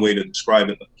that's one way to describe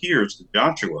it, appears to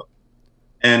Joshua,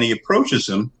 and he approaches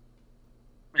him.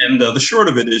 And the short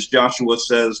of it is Joshua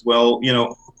says, well,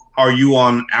 are you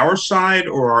on our side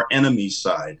or our enemy's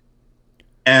side?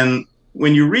 And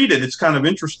when you read it, it's kind of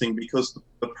interesting because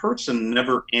the person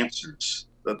never answers.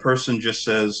 The person just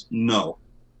says no,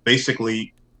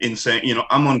 basically in saying,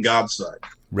 I'm on God's side.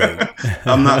 Right.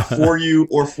 I'm not for you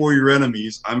or for your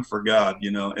enemies. I'm for God,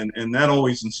 and that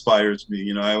always inspires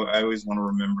me. I always want to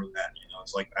remember that,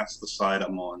 it's like, that's the side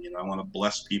I'm on. I want to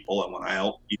bless people. I want to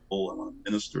help people. I want to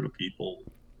minister to people,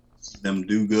 see them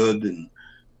do good. And,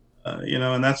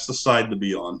 and that's the side to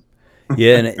be on.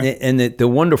 Yeah, and the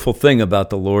wonderful thing about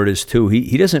the Lord is too,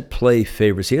 he doesn't play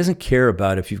favorites. He doesn't care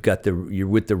about if you're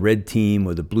with the red team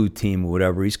or the blue team or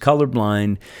whatever. He's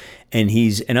colorblind,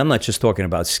 and I'm not just talking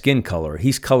about skin color.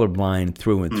 He's colorblind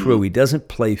through and through. He doesn't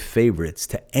play favorites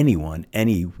to anyone,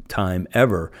 any time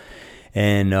ever.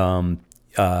 And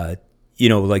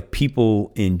like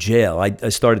people in jail. I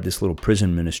started this little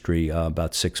prison ministry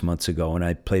about 6 months ago, and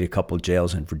I played a couple of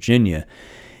jails in Virginia.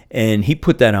 And he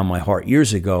put that on my heart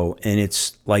years ago. And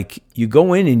it's like you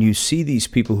go in and you see these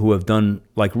people who have done,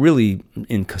 like, really,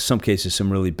 in some cases,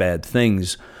 some really bad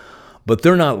things, but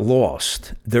they're not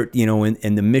lost. They're,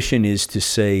 and the mission is to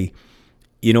say,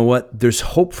 you know what, there's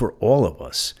hope for all of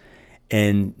us.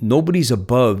 And nobody's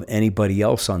above anybody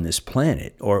else on this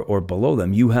planet or below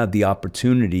them. You have the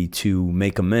opportunity to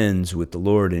make amends with the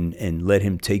Lord and let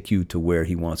him take you to where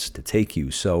he wants to take you.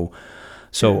 So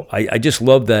I just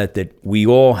love that we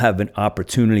all have an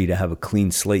opportunity to have a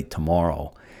clean slate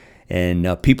tomorrow.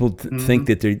 And people think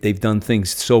that they've done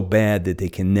things so bad that they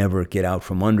can never get out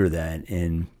from under that.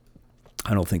 And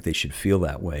I don't think they should feel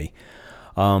that way.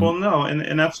 Well, no,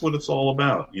 and that's what it's all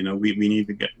about. We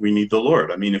need the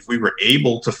Lord. I mean, if we were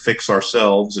able to fix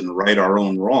ourselves and right our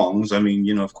own wrongs, I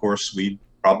mean, of course, we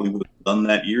probably would have done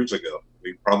that years ago.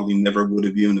 We probably never would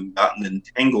have even gotten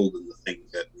entangled in the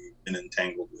things that we've been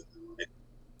entangled with.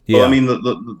 Yeah. Well, I mean,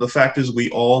 the fact is we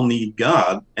all need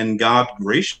God, and God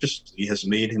graciously has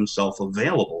made himself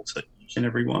available to each and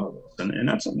every one of us. And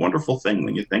that's a wonderful thing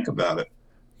when you think about it.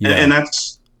 Yeah. And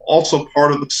that's also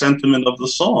part of the sentiment of the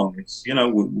song. It's,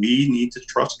 we need to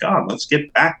trust God. Let's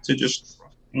get back to just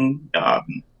trusting God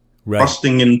and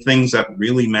trusting in things that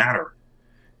really matter.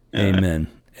 Amen.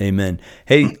 Amen.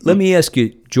 Hey, let me ask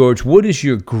you, George, what is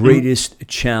your greatest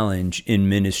challenge in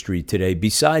ministry today,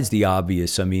 besides the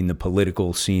obvious, I mean, the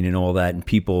political scene and all that, and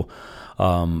people,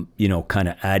 kind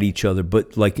of at each other,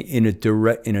 but like in a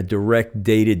direct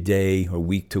day-to-day or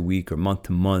week-to-week or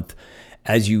month-to-month,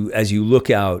 as you look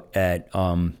out at,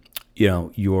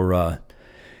 your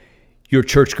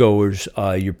churchgoers,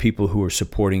 your people who are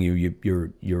supporting you,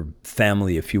 your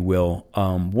family, if you will,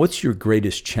 what's your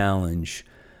greatest challenge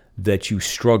that you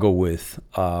struggle with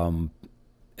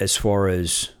as far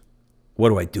as, what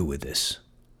do I do with this?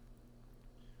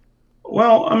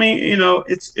 Well, I mean,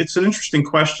 it's an interesting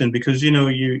question because,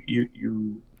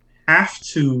 you have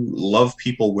to love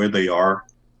people where they are.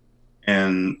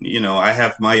 And, I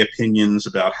have my opinions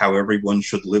about how everyone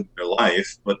should live their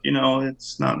life, but,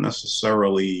 it's not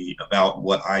necessarily about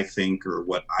what I think or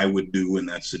what I would do in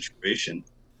that situation.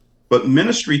 But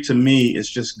ministry to me is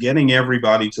just getting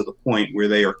everybody to the point where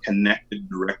they are connected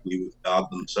directly with God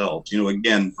themselves.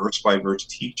 Again, verse by verse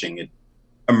teaching, it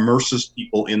immerses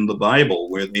people in the Bible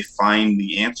where they find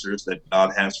the answers that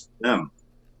God has for them.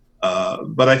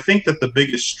 But I think that the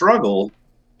biggest struggle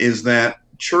is that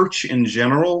church in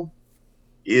general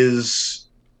is,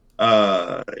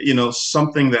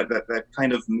 something that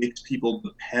kind of makes people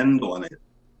depend on it.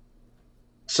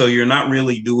 So you're not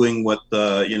really doing what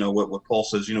what Paul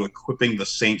says, equipping the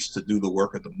saints to do the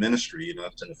work of the ministry.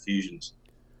 That's in Ephesians.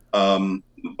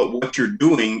 But what you're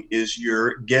doing is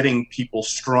you're getting people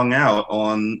strung out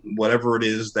on whatever it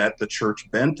is that the church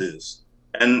bent is.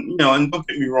 And, and don't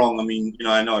get me wrong. I mean,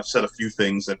 I know I've said a few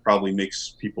things that probably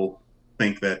makes people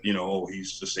think that,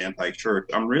 he's just anti-church.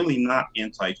 I'm really not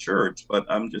anti-church, but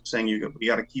I'm just saying we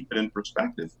got to keep it in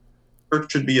perspective.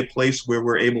 Church should be a place where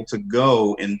we're able to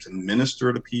go and to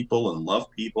minister to people and love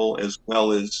people, as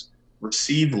well as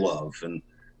receive love and,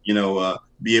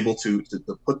 be able to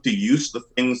put to use the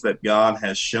things that God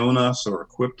has shown us or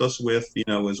equipped us with,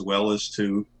 as well as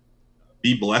to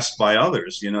be blessed by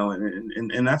others,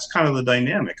 and that's kind of the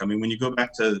dynamic. I mean, when you go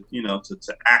back to,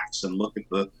 to Acts and look at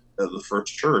the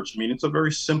first church, I mean, it's a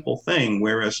very simple thing,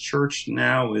 whereas church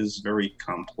now is very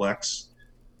complex.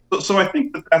 So I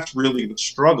think that's really the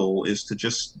struggle, is to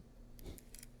just,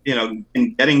 in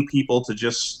getting people to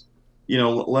just,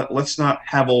 let's not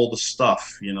have all the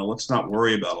stuff, let's not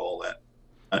worry about all that.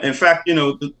 In fact,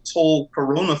 this whole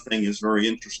Corona thing is very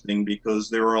interesting because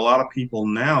there are a lot of people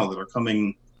now that are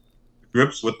coming to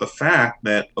grips with the fact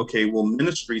that, okay, well,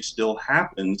 ministry still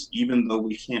happens even though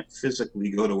we can't physically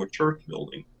go to a church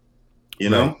building,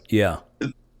 Right. Yeah.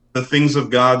 The things of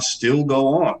God still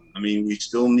go on. I mean, we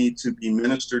still need to be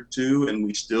ministered to, and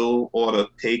we still ought to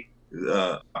take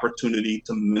opportunity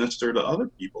to minister to other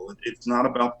people. It's not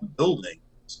about the building.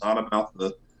 It's not about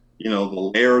the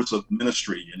layers of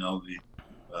ministry.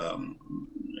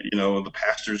 The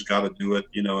pastor's got to do it.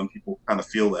 And people kind of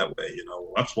feel that way.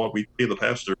 That's what we pay the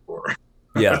pastor for.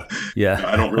 Yeah, yeah.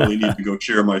 I don't really need to go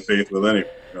share my faith with anyone.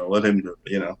 Let him do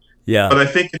it. Yeah. But I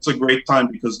think it's a great time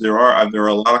because there are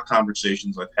a lot of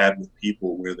conversations I've had with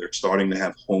people where they're starting to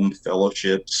have home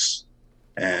fellowships,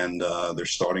 and they're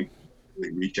starting to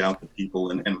really reach out to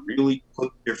people and really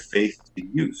put their faith to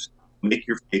use. Make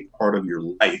your faith part of your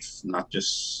life, not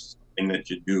just something that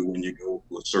you do when you go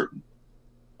to a certain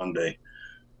Sunday.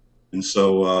 And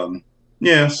so,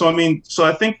 so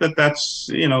I think that's,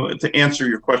 to answer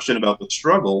your question about the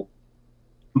struggle,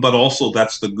 but also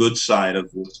that's the good side of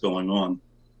what's going on.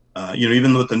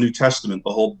 Even with the New Testament,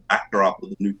 the whole backdrop of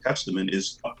the New Testament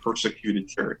is a persecuted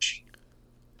church.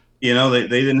 They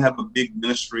didn't have a big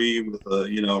ministry with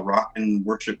a rock and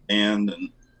worship band and,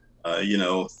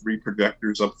 3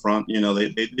 projectors up front. They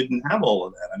didn't have all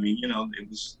of that. I mean, it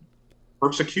was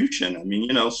persecution. I mean,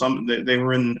 they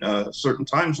were in certain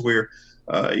times where,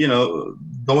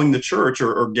 going to church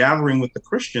or gathering with the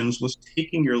Christians was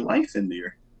taking your life into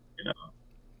your,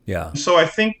 Yeah. So I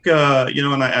think,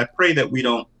 and I pray that we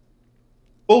don't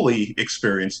fully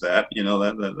experience that.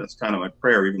 That's kind of my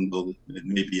prayer, even though it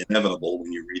may be inevitable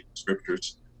when you read the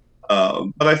scriptures.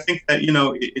 But I think that,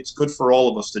 it's good for all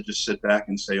of us to just sit back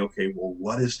and say, okay, well,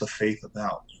 what is the faith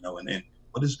about? And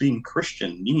what does being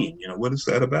Christian mean? What is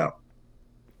that about?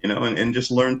 And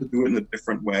just learn to do it in a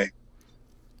different way.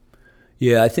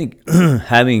 Yeah, I think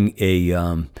having a,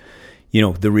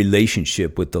 the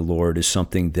relationship with the Lord is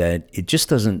something that it just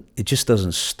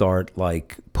doesn't start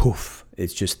like poof.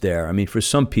 It's just there. I mean, for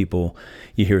some people,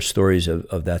 you hear stories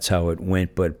of that's how it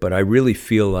went, but I really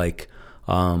feel like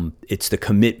it's the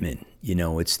commitment.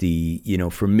 It's the,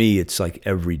 for me, it's like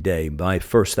every day. My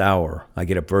first hour, I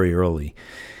get up very early,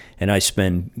 and I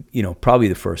spend, probably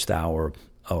the first hour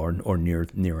or near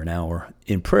an hour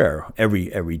in prayer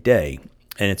every day.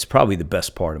 And it's probably the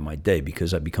best part of my day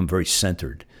because I become very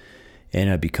centered and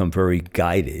I become very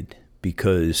guided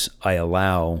because I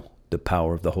allow the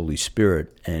power of the Holy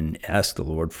Spirit and ask the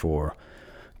Lord for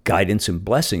guidance and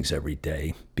blessings every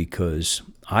day because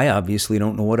I obviously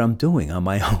don't know what I'm doing on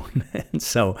my own. And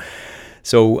so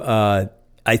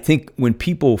I think when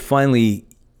people finally,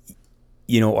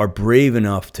 are brave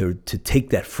enough to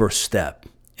take that first step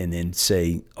and then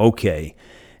say, okay.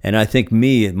 And I think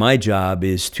my job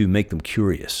is to make them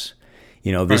curious.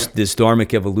 This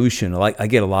Dharmic evolution, I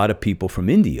get a lot of people from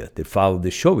India that follow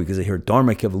this show because they hear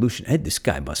Dharmic evolution. Hey, this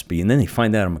guy must be. And then they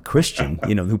find out I'm a Christian,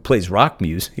 who plays rock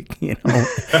music,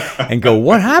 and go,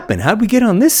 what happened? How'd we get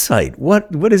on this site?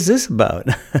 What is this about?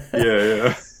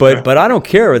 Yeah. But I don't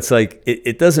care. It's like,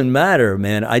 it doesn't matter,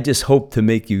 man. I just hope to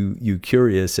make you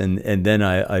curious. And then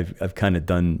I've kind of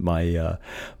done my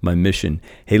mission.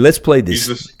 Hey, let's play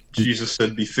this. Jesus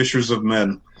said, be fishers of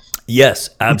men. Yes,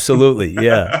 absolutely.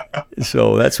 Yeah.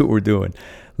 So that's what we're doing.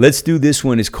 Let's do this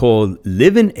one. It's called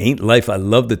Living Ain't Life. I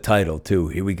love the title too.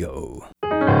 Here we go.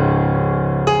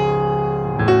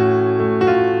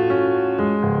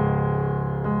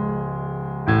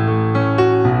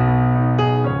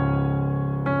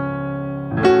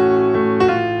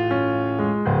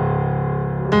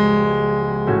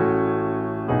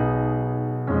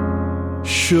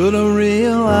 Should have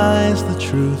realized the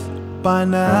truth by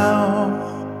now.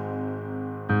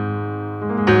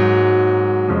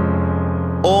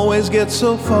 Always get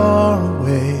so far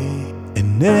away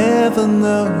and never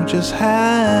know just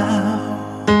how.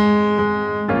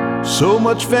 So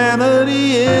much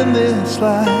vanity in this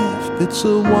life, it's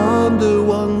a wonder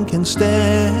one can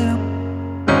stand.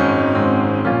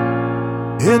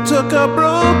 It took a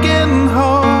broken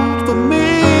heart for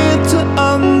me to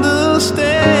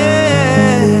understand.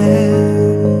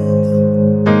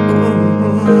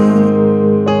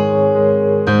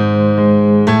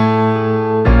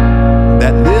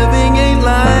 That living ain't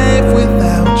life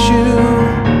without you.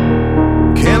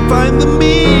 Can't find the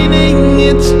meaning,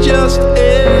 it's just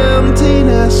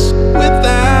emptiness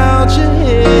without you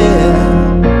here.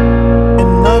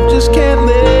 And love just can't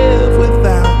live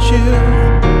without you.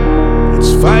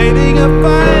 It's fighting a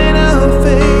fight of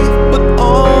faith, but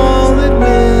all it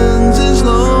wins is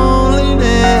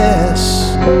loneliness.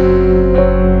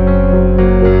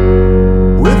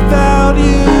 Without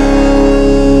you,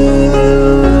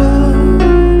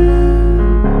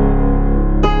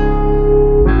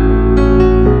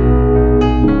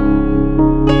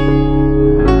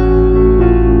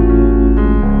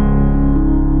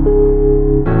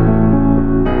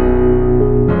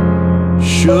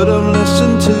 should have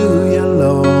listened to you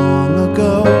long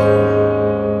ago,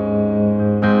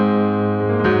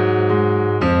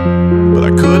 but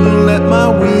I couldn't let my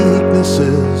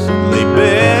weaknesses lay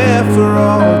bare for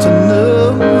all to know.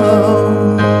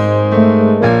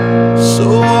 So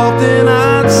often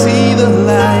I'd see the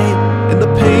light and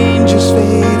the pain just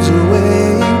fades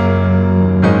away.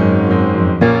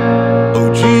 Oh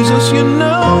Jesus, you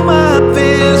know my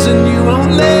fears and you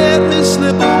won't let me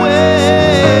slip away.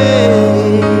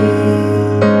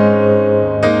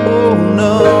 Oh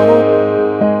no.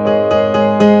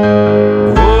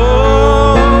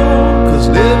 Oh, 'cause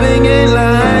living a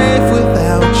life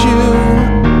without you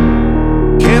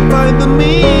can't find the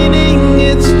meaning,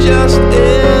 it's just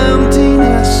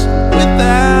emptiness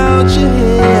without you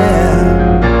here.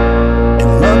 And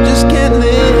love just can't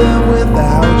live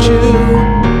without you.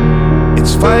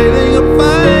 It's fighting a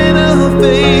fight of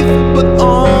faith, but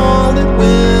all it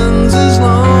wins is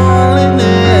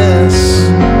loneliness.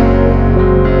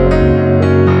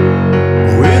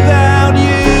 Without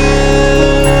you,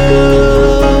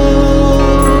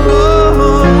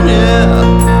 oh, yeah.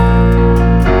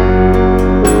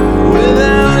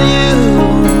 Without you,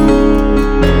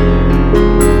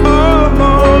 oh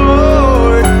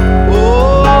Lord,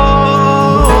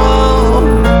 oh,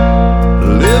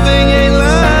 living a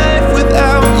life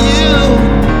without you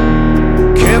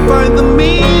can't find the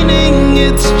meaning,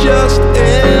 it's just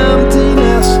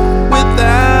emptiness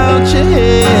without you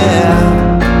here.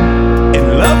 And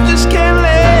love just can't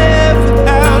live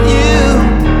without you.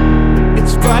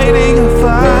 It's fighting a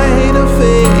fight of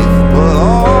faith, but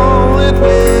all it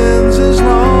wins is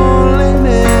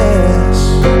loneliness.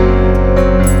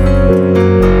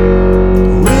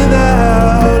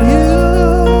 Without you,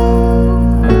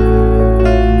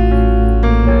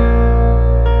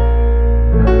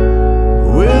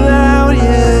 without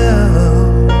you,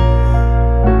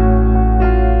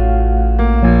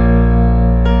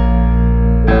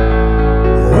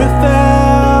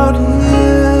 without you.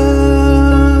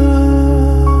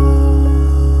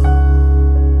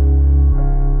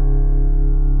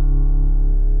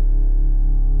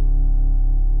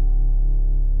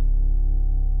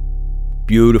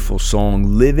 Beautiful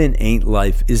song, "Living Ain't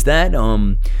Life." Is that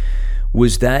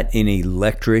was that an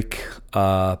electric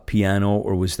piano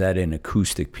or was that an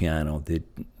acoustic piano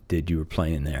that you were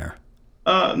playing there?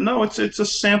 No, it's a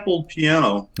sampled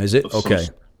piano. Is it? of some Okay.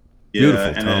 s- Yeah, Beautiful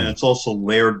and tone. it's also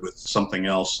layered with something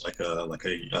else, like a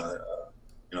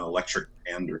electric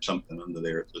band or something under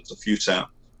there. It's a few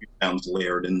sounds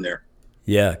layered in there.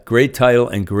 Yeah, great title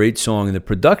and great song, and the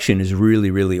production is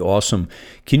really, really awesome.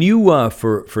 Can you,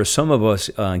 for some of us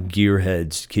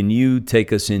gearheads, can you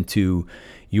take us into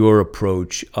your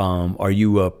approach? Are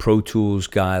you a Pro Tools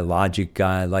guy, Logic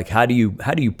guy? Like, how do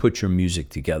you put your music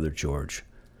together, George?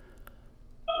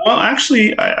 Well,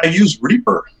 actually, I use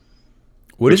Reaper,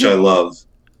 What is which I it? love.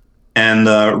 And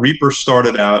Reaper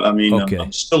started out. I mean, Okay.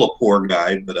 I'm still a poor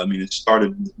guy, but I mean, it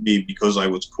started with me because I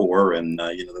was poor, and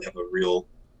they have a real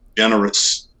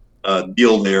generous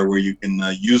deal there where you can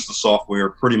use the software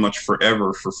pretty much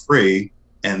forever for free.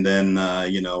 And then, I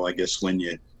guess when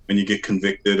you get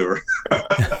convicted or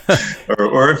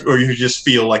or you just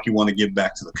feel like you want to give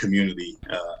back to the community,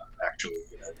 actually.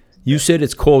 You said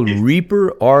it's called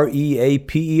Reaper,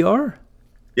 Reaper?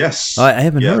 Yes. I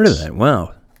haven't heard of Yes. that.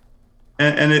 Wow.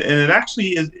 And it actually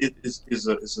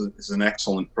is an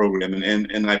excellent program,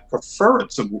 and I prefer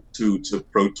it to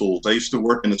Pro Tools. I used to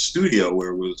work in a studio where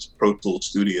it was Pro Tools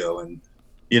Studio, and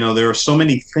there are so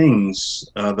many things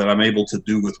that I'm able to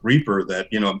do with Reaper that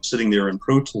I'm sitting there in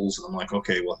Pro Tools and I'm like,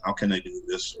 okay, well, how can I do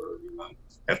this? Or I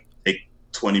have to take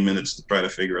 20 minutes to try to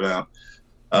figure it out.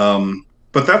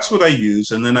 But that's what I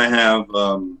use, and then I have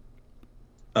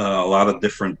a lot of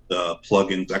different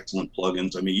plugins, excellent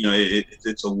plugins. I mean,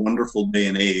 it's a wonderful day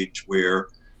and age where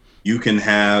you can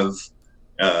have,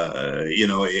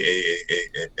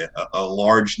 a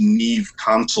large Neve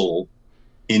console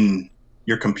in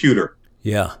your computer,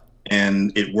 Yeah.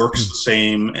 and it works the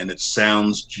same, and it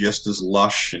sounds just as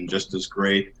lush and just as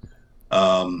great.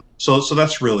 So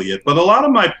that's really it. But a lot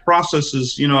of my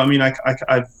processes,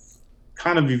 I've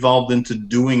kind of evolved into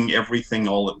doing everything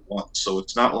all at once. So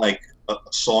it's not like a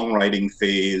songwriting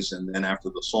phase, and then after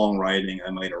the songwriting,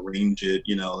 I might arrange it,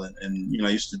 and I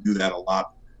used to do that a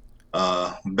lot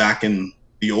back in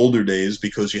the older days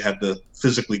because you had to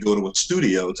physically go to a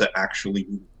studio to actually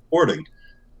do recording.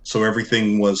 So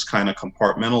everything was kind of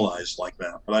compartmentalized like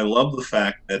that. But I love the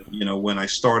fact that, when I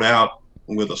start out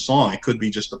with a song, it could be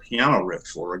just a piano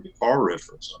riff or a guitar riff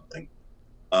or something.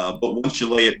 But once you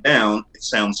lay it down, it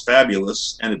sounds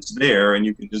fabulous, and it's there, and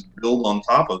you can just build on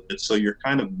top of it. So you're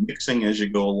kind of mixing as you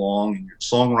go along, and you're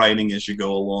songwriting as you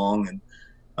go along, and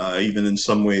even in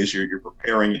some ways, you're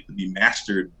preparing it to be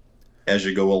mastered as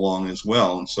you go along as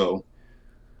well. And so,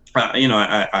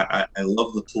 I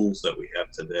love the tools that we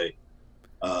have today.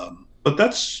 But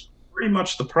that's pretty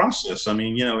much the process. I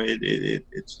mean,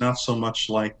 it's not so much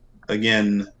like,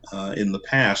 again, in the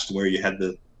past where you had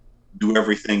to do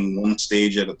everything one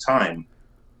stage at a time.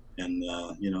 And,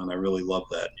 and I really love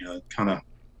that. It kind of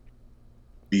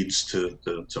leads to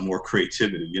more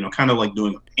creativity, kind of like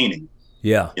doing a painting.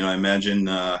 Yeah. I imagine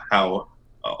how,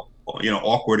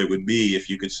 awkward it would be if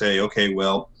you could say, okay,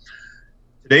 well,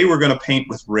 today we're going to paint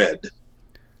with red.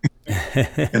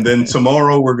 And then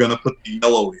tomorrow we're going to put the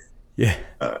yellow in. Yeah.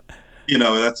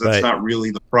 That's Right. not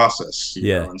really the process.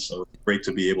 Yeah. And so it's great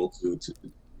to be able to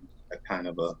that kind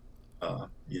of a,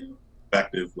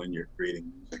 perspective when you're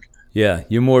creating music. Yeah,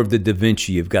 you're more of the Da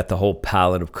Vinci. You've got the whole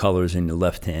palette of colors in your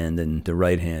left hand, and the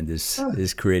right hand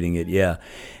is creating it. Yeah.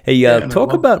 Hey,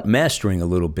 talk about mastering a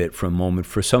little bit for a moment.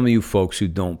 For some of you folks who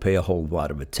don't pay a whole lot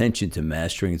of attention to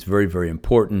mastering, it's very, very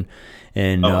important.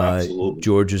 And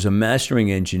George is a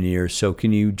mastering engineer. So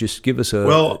can you just give us a...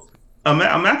 Well,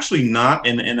 I'm actually not,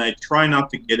 and I try not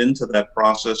to get into that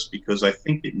process because I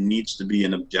think it needs to be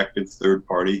an objective third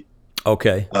party.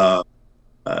 Okay.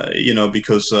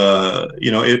 Because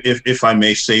if I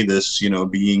may say this,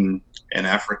 being an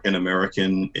African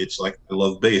American, it's like I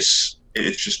love bass.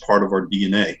 It's just part of our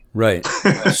DNA. Right.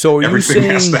 So are everything you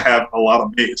saying, has to have a lot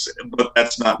of bass, but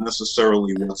that's not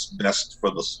necessarily what's best for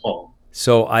the song.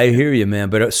 So I hear you, man.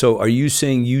 But so are you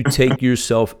saying you take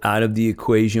yourself out of the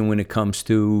equation when it comes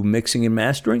to mixing and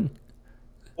mastering?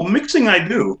 Well, mixing I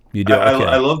do. You do. Okay.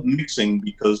 I love mixing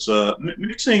because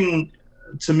mixing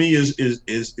to me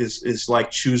is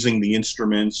like choosing the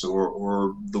instruments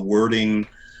or the wording.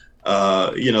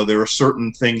 There are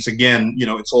certain things. Again,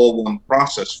 it's all one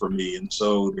process for me, and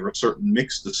so there are certain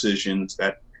mix decisions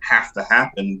that have to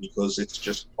happen because it's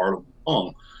just part of the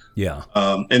song. Yeah.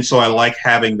 And so I like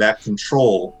having that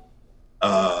control.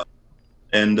 But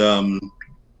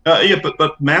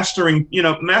mastering,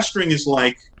 mastering is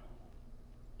like,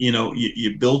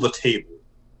 you build a table,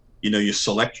 you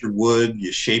select your wood,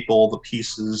 you shape all the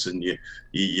pieces, and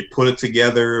you put it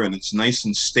together, and it's nice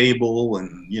and stable,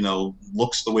 and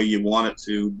looks the way you want it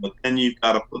to. But then you've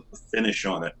got to put the finish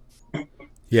on it.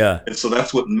 Yeah. And so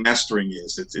that's what mastering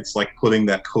is. It's like putting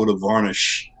that coat of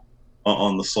varnish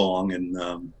on the song, and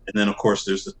then of course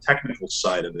there's the technical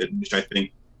side of it, which I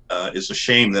think is a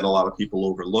shame that a lot of people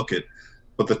overlook it.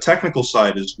 But the technical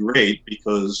side is great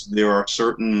because there are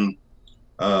certain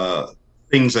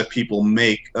things that people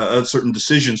make, certain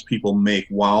decisions people make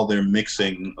while they're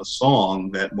mixing a song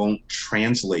that won't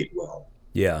translate well.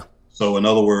 Yeah. So in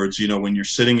other words, when you're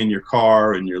sitting in your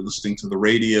car and you're listening to the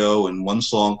radio and one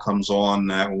song comes on,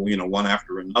 one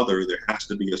after another, there has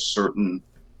to be a certain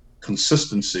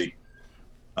consistency.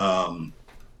 And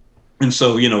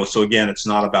so, so again, it's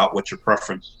not about what your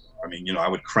preference. I mean, I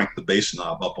would crank the bass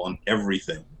knob up on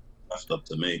everything. That's up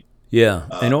to me. Yeah.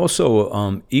 And also,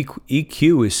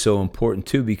 EQ is so important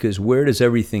too, because where does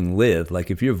everything live? Like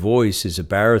if your voice is a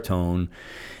baritone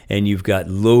and you've got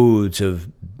loads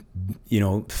of,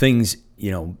 things,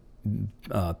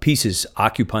 pieces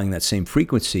occupying that same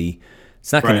frequency,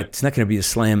 it's not gonna be a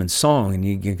slamming song,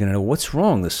 and you're gonna know what's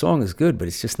wrong. The song is good, but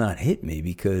it's just not hit me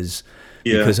because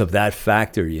of that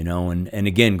factor, And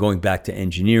again, going back to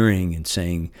engineering and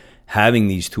saying having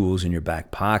these tools in your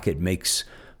back pocket makes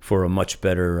for a much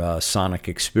better sonic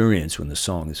experience when the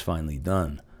song is finally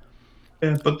done.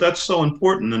 Yeah, but that's so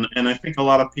important, and I think a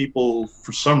lot of people,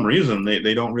 for some reason,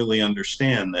 they don't really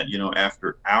understand that,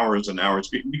 after hours and hours,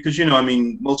 because,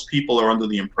 most people are under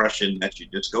the impression that you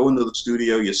just go into the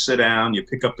studio, you sit down, you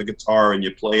pick up the guitar, and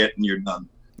you play it, and you're done.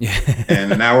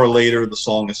 And an hour later, the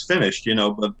song is finished,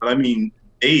 but I mean,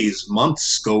 days,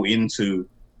 months go into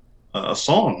a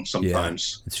song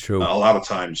sometimes. Yeah, it's true. A lot of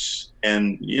times.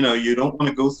 And, you don't want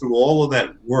to go through all of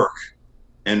that work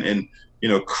and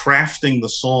crafting the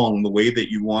song the way that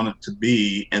you want it to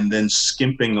be, and then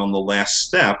skimping on the last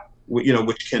step,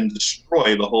 which can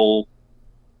destroy the whole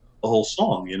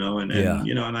song,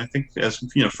 and I think as,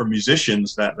 for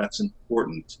musicians, that's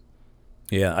important.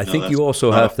 Yeah, I think you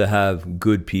also have to have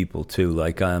good people too.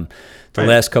 Like the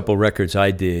last couple records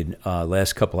I did,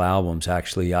 last couple albums,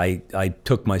 actually, I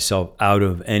took myself out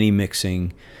of any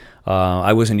mixing.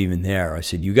 I wasn't even there. I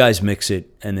said, you guys mix it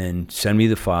and then send me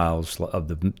the files of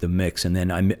the mix. And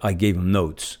then I gave them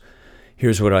notes.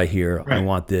 Here's what I hear. I Right.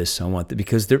 want this. I want that,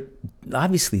 because they're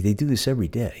obviously they do this every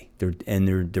day. They're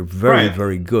very Right.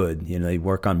 very good. You know, they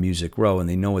work on Music Row and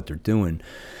they know what they're doing.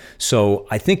 So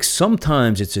I think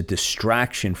sometimes it's a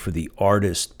distraction for the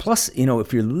artist. Plus, you know,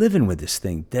 if you're living with this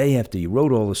thing day after, you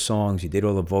wrote all the songs, you did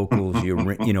all the vocals,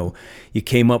 you know, you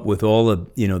came up with all the,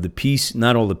 you know, the piece,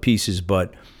 not all the pieces,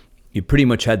 but you pretty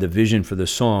much had the vision for the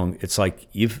song. It's like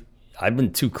I've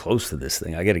been too close to this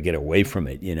thing. I got to get away from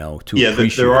it, you know, to Yeah,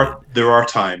 appreciate there are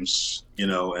times, you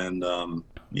know, and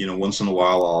you know, once in a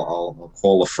while I'll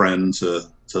call a friend to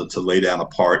lay down a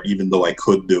part, even though I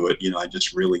could do it. You know, I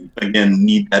just really again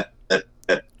need that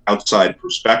outside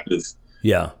perspective.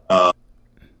 Yeah.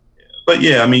 But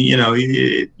yeah, I mean, you know,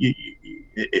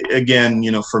 again,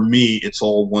 you know, for me, it's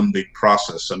all one big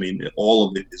process. I mean, all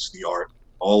of it is the art,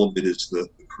 all of it is the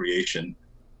creation.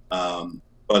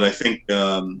 But I think,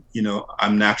 you know,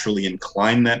 I'm naturally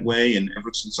inclined that way. And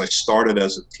ever since I started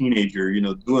as a teenager, you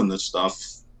know, doing this stuff,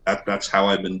 that's how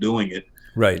I've been doing it.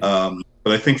 Right.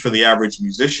 But I think for the average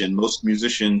musician, most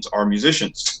musicians are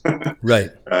musicians. Right.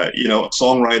 You know, a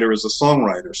songwriter is a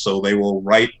songwriter. So they will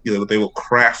write, you know, they will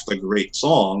craft a great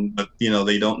song, but, you know,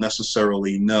 they don't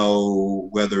necessarily know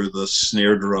whether the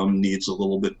snare drum needs a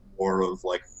little bit more of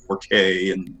like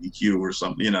 4K and EQ or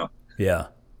something, you know. Yeah.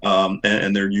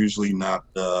 And they're usually not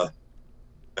the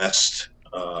best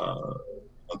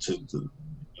to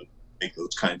make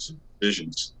those kinds of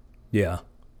decisions. Yeah.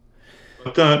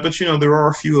 But you know, there are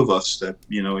a few of us that,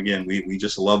 you know, again, we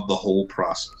just love the whole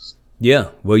process. Yeah.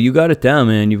 Well, you got it down,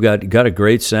 man. You got a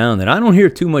great sound, and I don't hear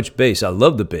too much bass. I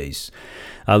love the bass.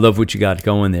 I love what you got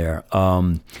going there.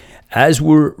 As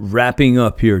we're wrapping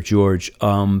up here, George,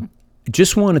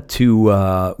 just wanted to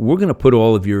we're going to put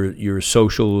all of your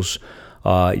socials,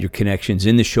 your connections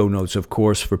in the show notes, of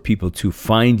course, for people to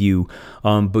find you.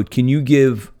 But can you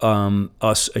give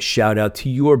us a shout out to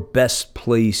your best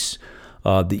place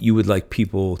that you would like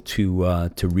people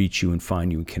to reach you and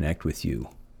find you and connect with you?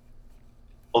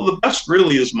 Well, the best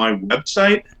really is my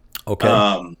website. Okay.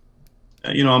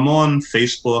 You know, I'm on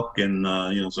Facebook, and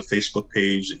you know, it's a Facebook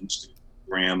page,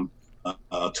 Instagram,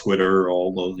 Twitter,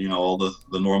 all those, you know, all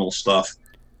the normal stuff.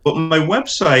 But my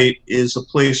website is a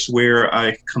place where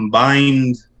I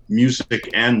combined music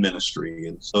and ministry,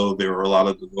 and so there are a lot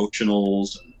of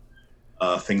devotionals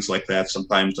and things like that.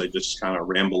 Sometimes I just kind of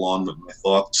ramble on with my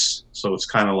thoughts, so it's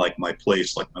kind of like my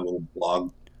place, like my little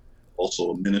blog,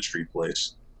 also a ministry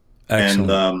place.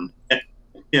 Excellent.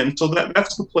 And so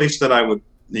that's the place that I would,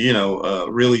 you know,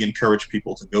 really encourage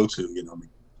people to go to. You know,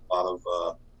 a lot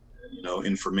of you know,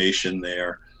 information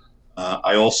there.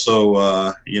 I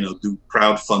also you know, do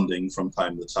crowdfunding from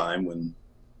time to time when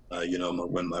you know,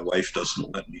 when my wife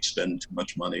doesn't let me spend too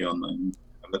much money on them.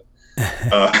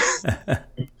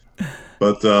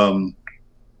 But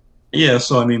yeah,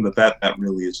 so I mean, but that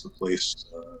really is the place.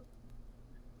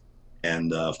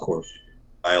 And of course,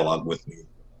 dialogue with me.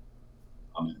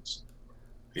 Comments.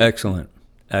 Excellent.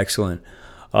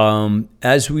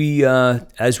 As we're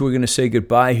going to say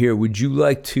goodbye here, would you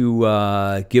like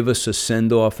to give us a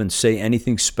send off and say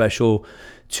anything special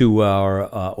to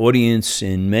our audience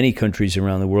in many countries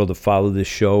around the world that follow this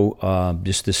show,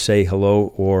 just to say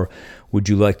hello, or would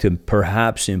you like to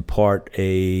perhaps impart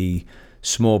a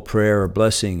small prayer or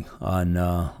blessing on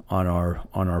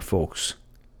our folks?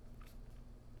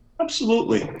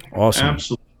 Absolutely. Awesome.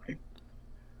 Absolutely.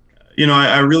 You know,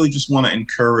 I really just want to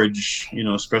encourage, you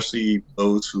know, especially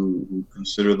those who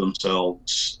consider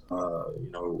themselves, you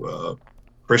know,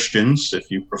 Christians.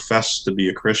 If you profess to be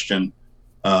a Christian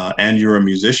and you're a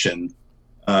musician,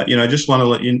 you know, I just want to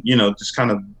let you, you know, just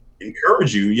kind of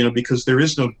encourage you, you know, because there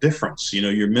is no difference. You know,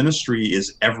 your ministry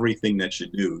is everything that you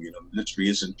do. You know, ministry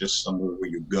isn't just somewhere where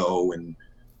you go and,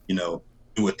 you know,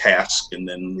 do a task and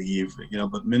then leave, you know,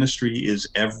 but ministry is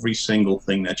every single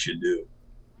thing that you do.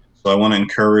 So I want to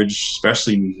encourage,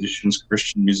 especially musicians,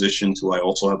 Christian musicians, who I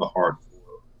also have a heart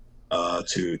for,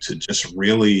 to just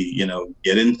really, you know,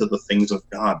 get into the things of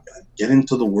God, get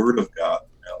into the Word of God,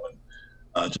 you know,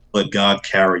 and just let God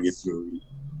carry you through.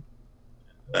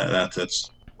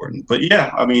 That's important. But yeah,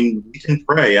 I mean, we can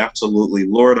pray, absolutely.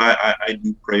 Lord, I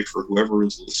do pray for whoever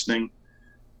is listening.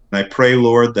 And I pray,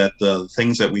 Lord, that the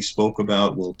things that we spoke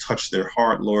about will touch their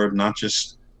heart, Lord, not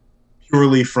just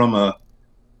purely from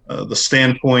the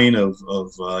standpoint of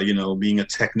you know, being a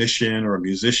technician or a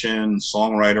musician,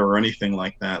 songwriter, or anything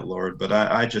like that, Lord. But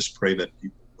I just pray that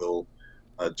people will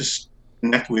just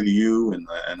connect with you, and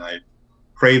I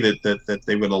pray that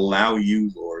they would allow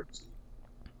you, Lord, to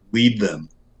lead them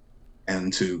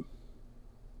and to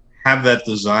have that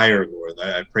desire, Lord.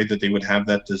 I pray that they would have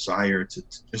that desire to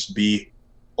just be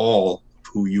all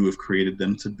who you have created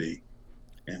them to be.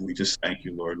 And we just thank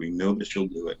you, Lord. We know that you'll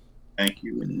do it. Thank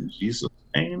you. And in Jesus'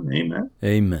 name, amen.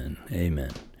 Amen.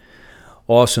 Amen.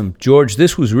 Awesome. George,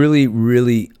 this was really,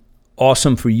 really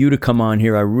awesome for you to come on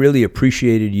here. I really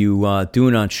appreciated you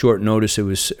doing it on short notice. It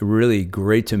was really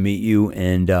great to meet you,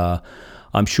 and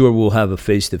I'm sure we'll have a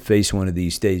face-to-face one of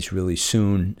these days really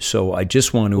soon. So I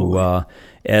just want to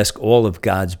ask all of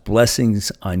God's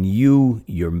blessings on you,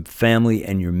 your family,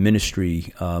 and your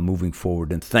ministry moving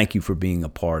forward. And thank you for being a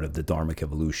part of the Dharmic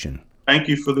Evolution. Thank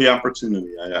you for the opportunity.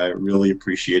 I really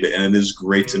appreciate it. And it is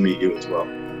great to meet you as well.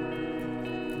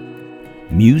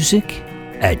 Music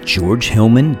at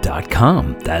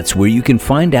georgehillman.com. That's where you can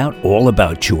find out all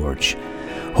about George.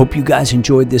 Hope you guys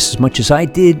enjoyed this as much as I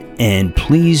did, and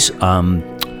please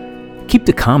keep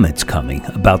the comments coming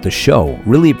about the show.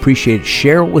 Really appreciate it.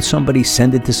 Share it with somebody,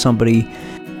 send it to somebody.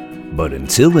 But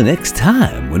until the next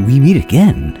time when we meet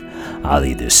again, I'll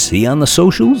either see you on the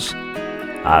socials,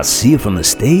 I'll see you from the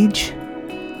stage,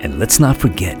 and let's not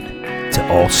forget to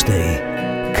all stay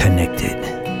connected.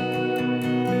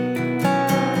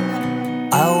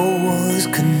 I was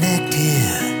connected.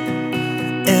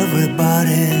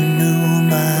 Everybody knew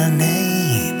my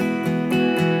name.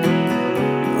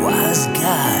 Wise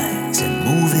guys and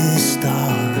movie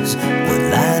stars would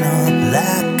line up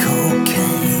like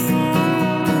cocaine.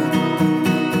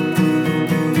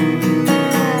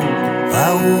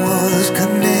 I was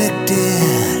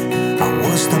connected. I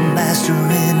was the master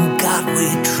in God we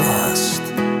trust.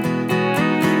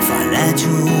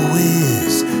 Financial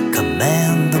whiz,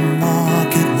 command the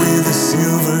market with a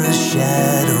silver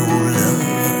shadow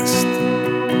lust.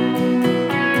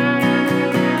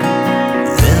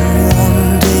 Then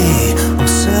one day I'm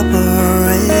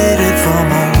separated from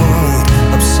a world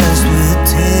obsessed with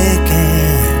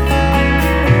taking.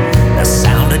 The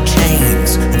sound of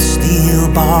chains and steel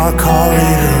bar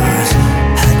corridors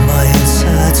had my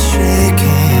insides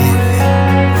shaking.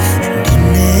 And in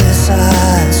this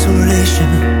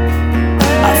isolation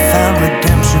I found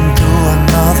redemption through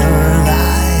another life.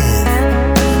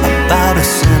 About a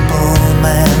simple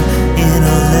man in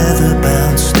a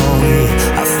leather-bound story.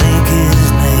 I think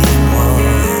his name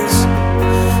was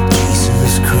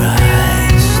Jesus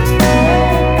Christ.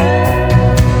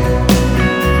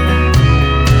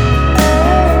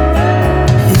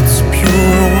 It's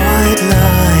pure white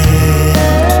light.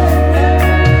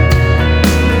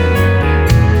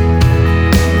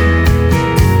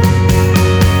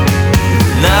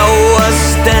 Now I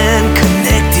stand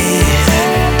connected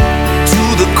to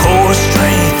the core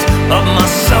strength of my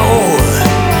soul.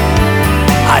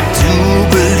 I do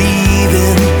believe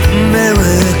in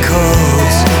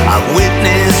miracles. I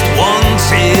witnessed one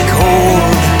take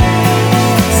hold.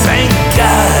 Thank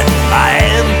God I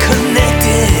am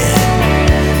connected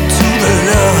to the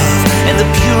love and the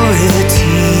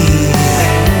purity.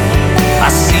 I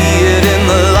see it in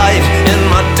the light in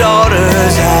my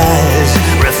daughter's eyes,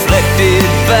 reflected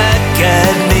back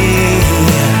at me.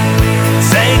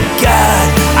 Thank God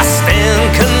I stand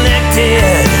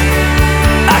connected.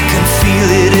 I can feel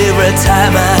it every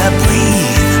time I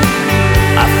breathe.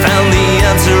 I found the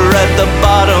answer at the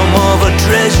bottom of a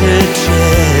treasure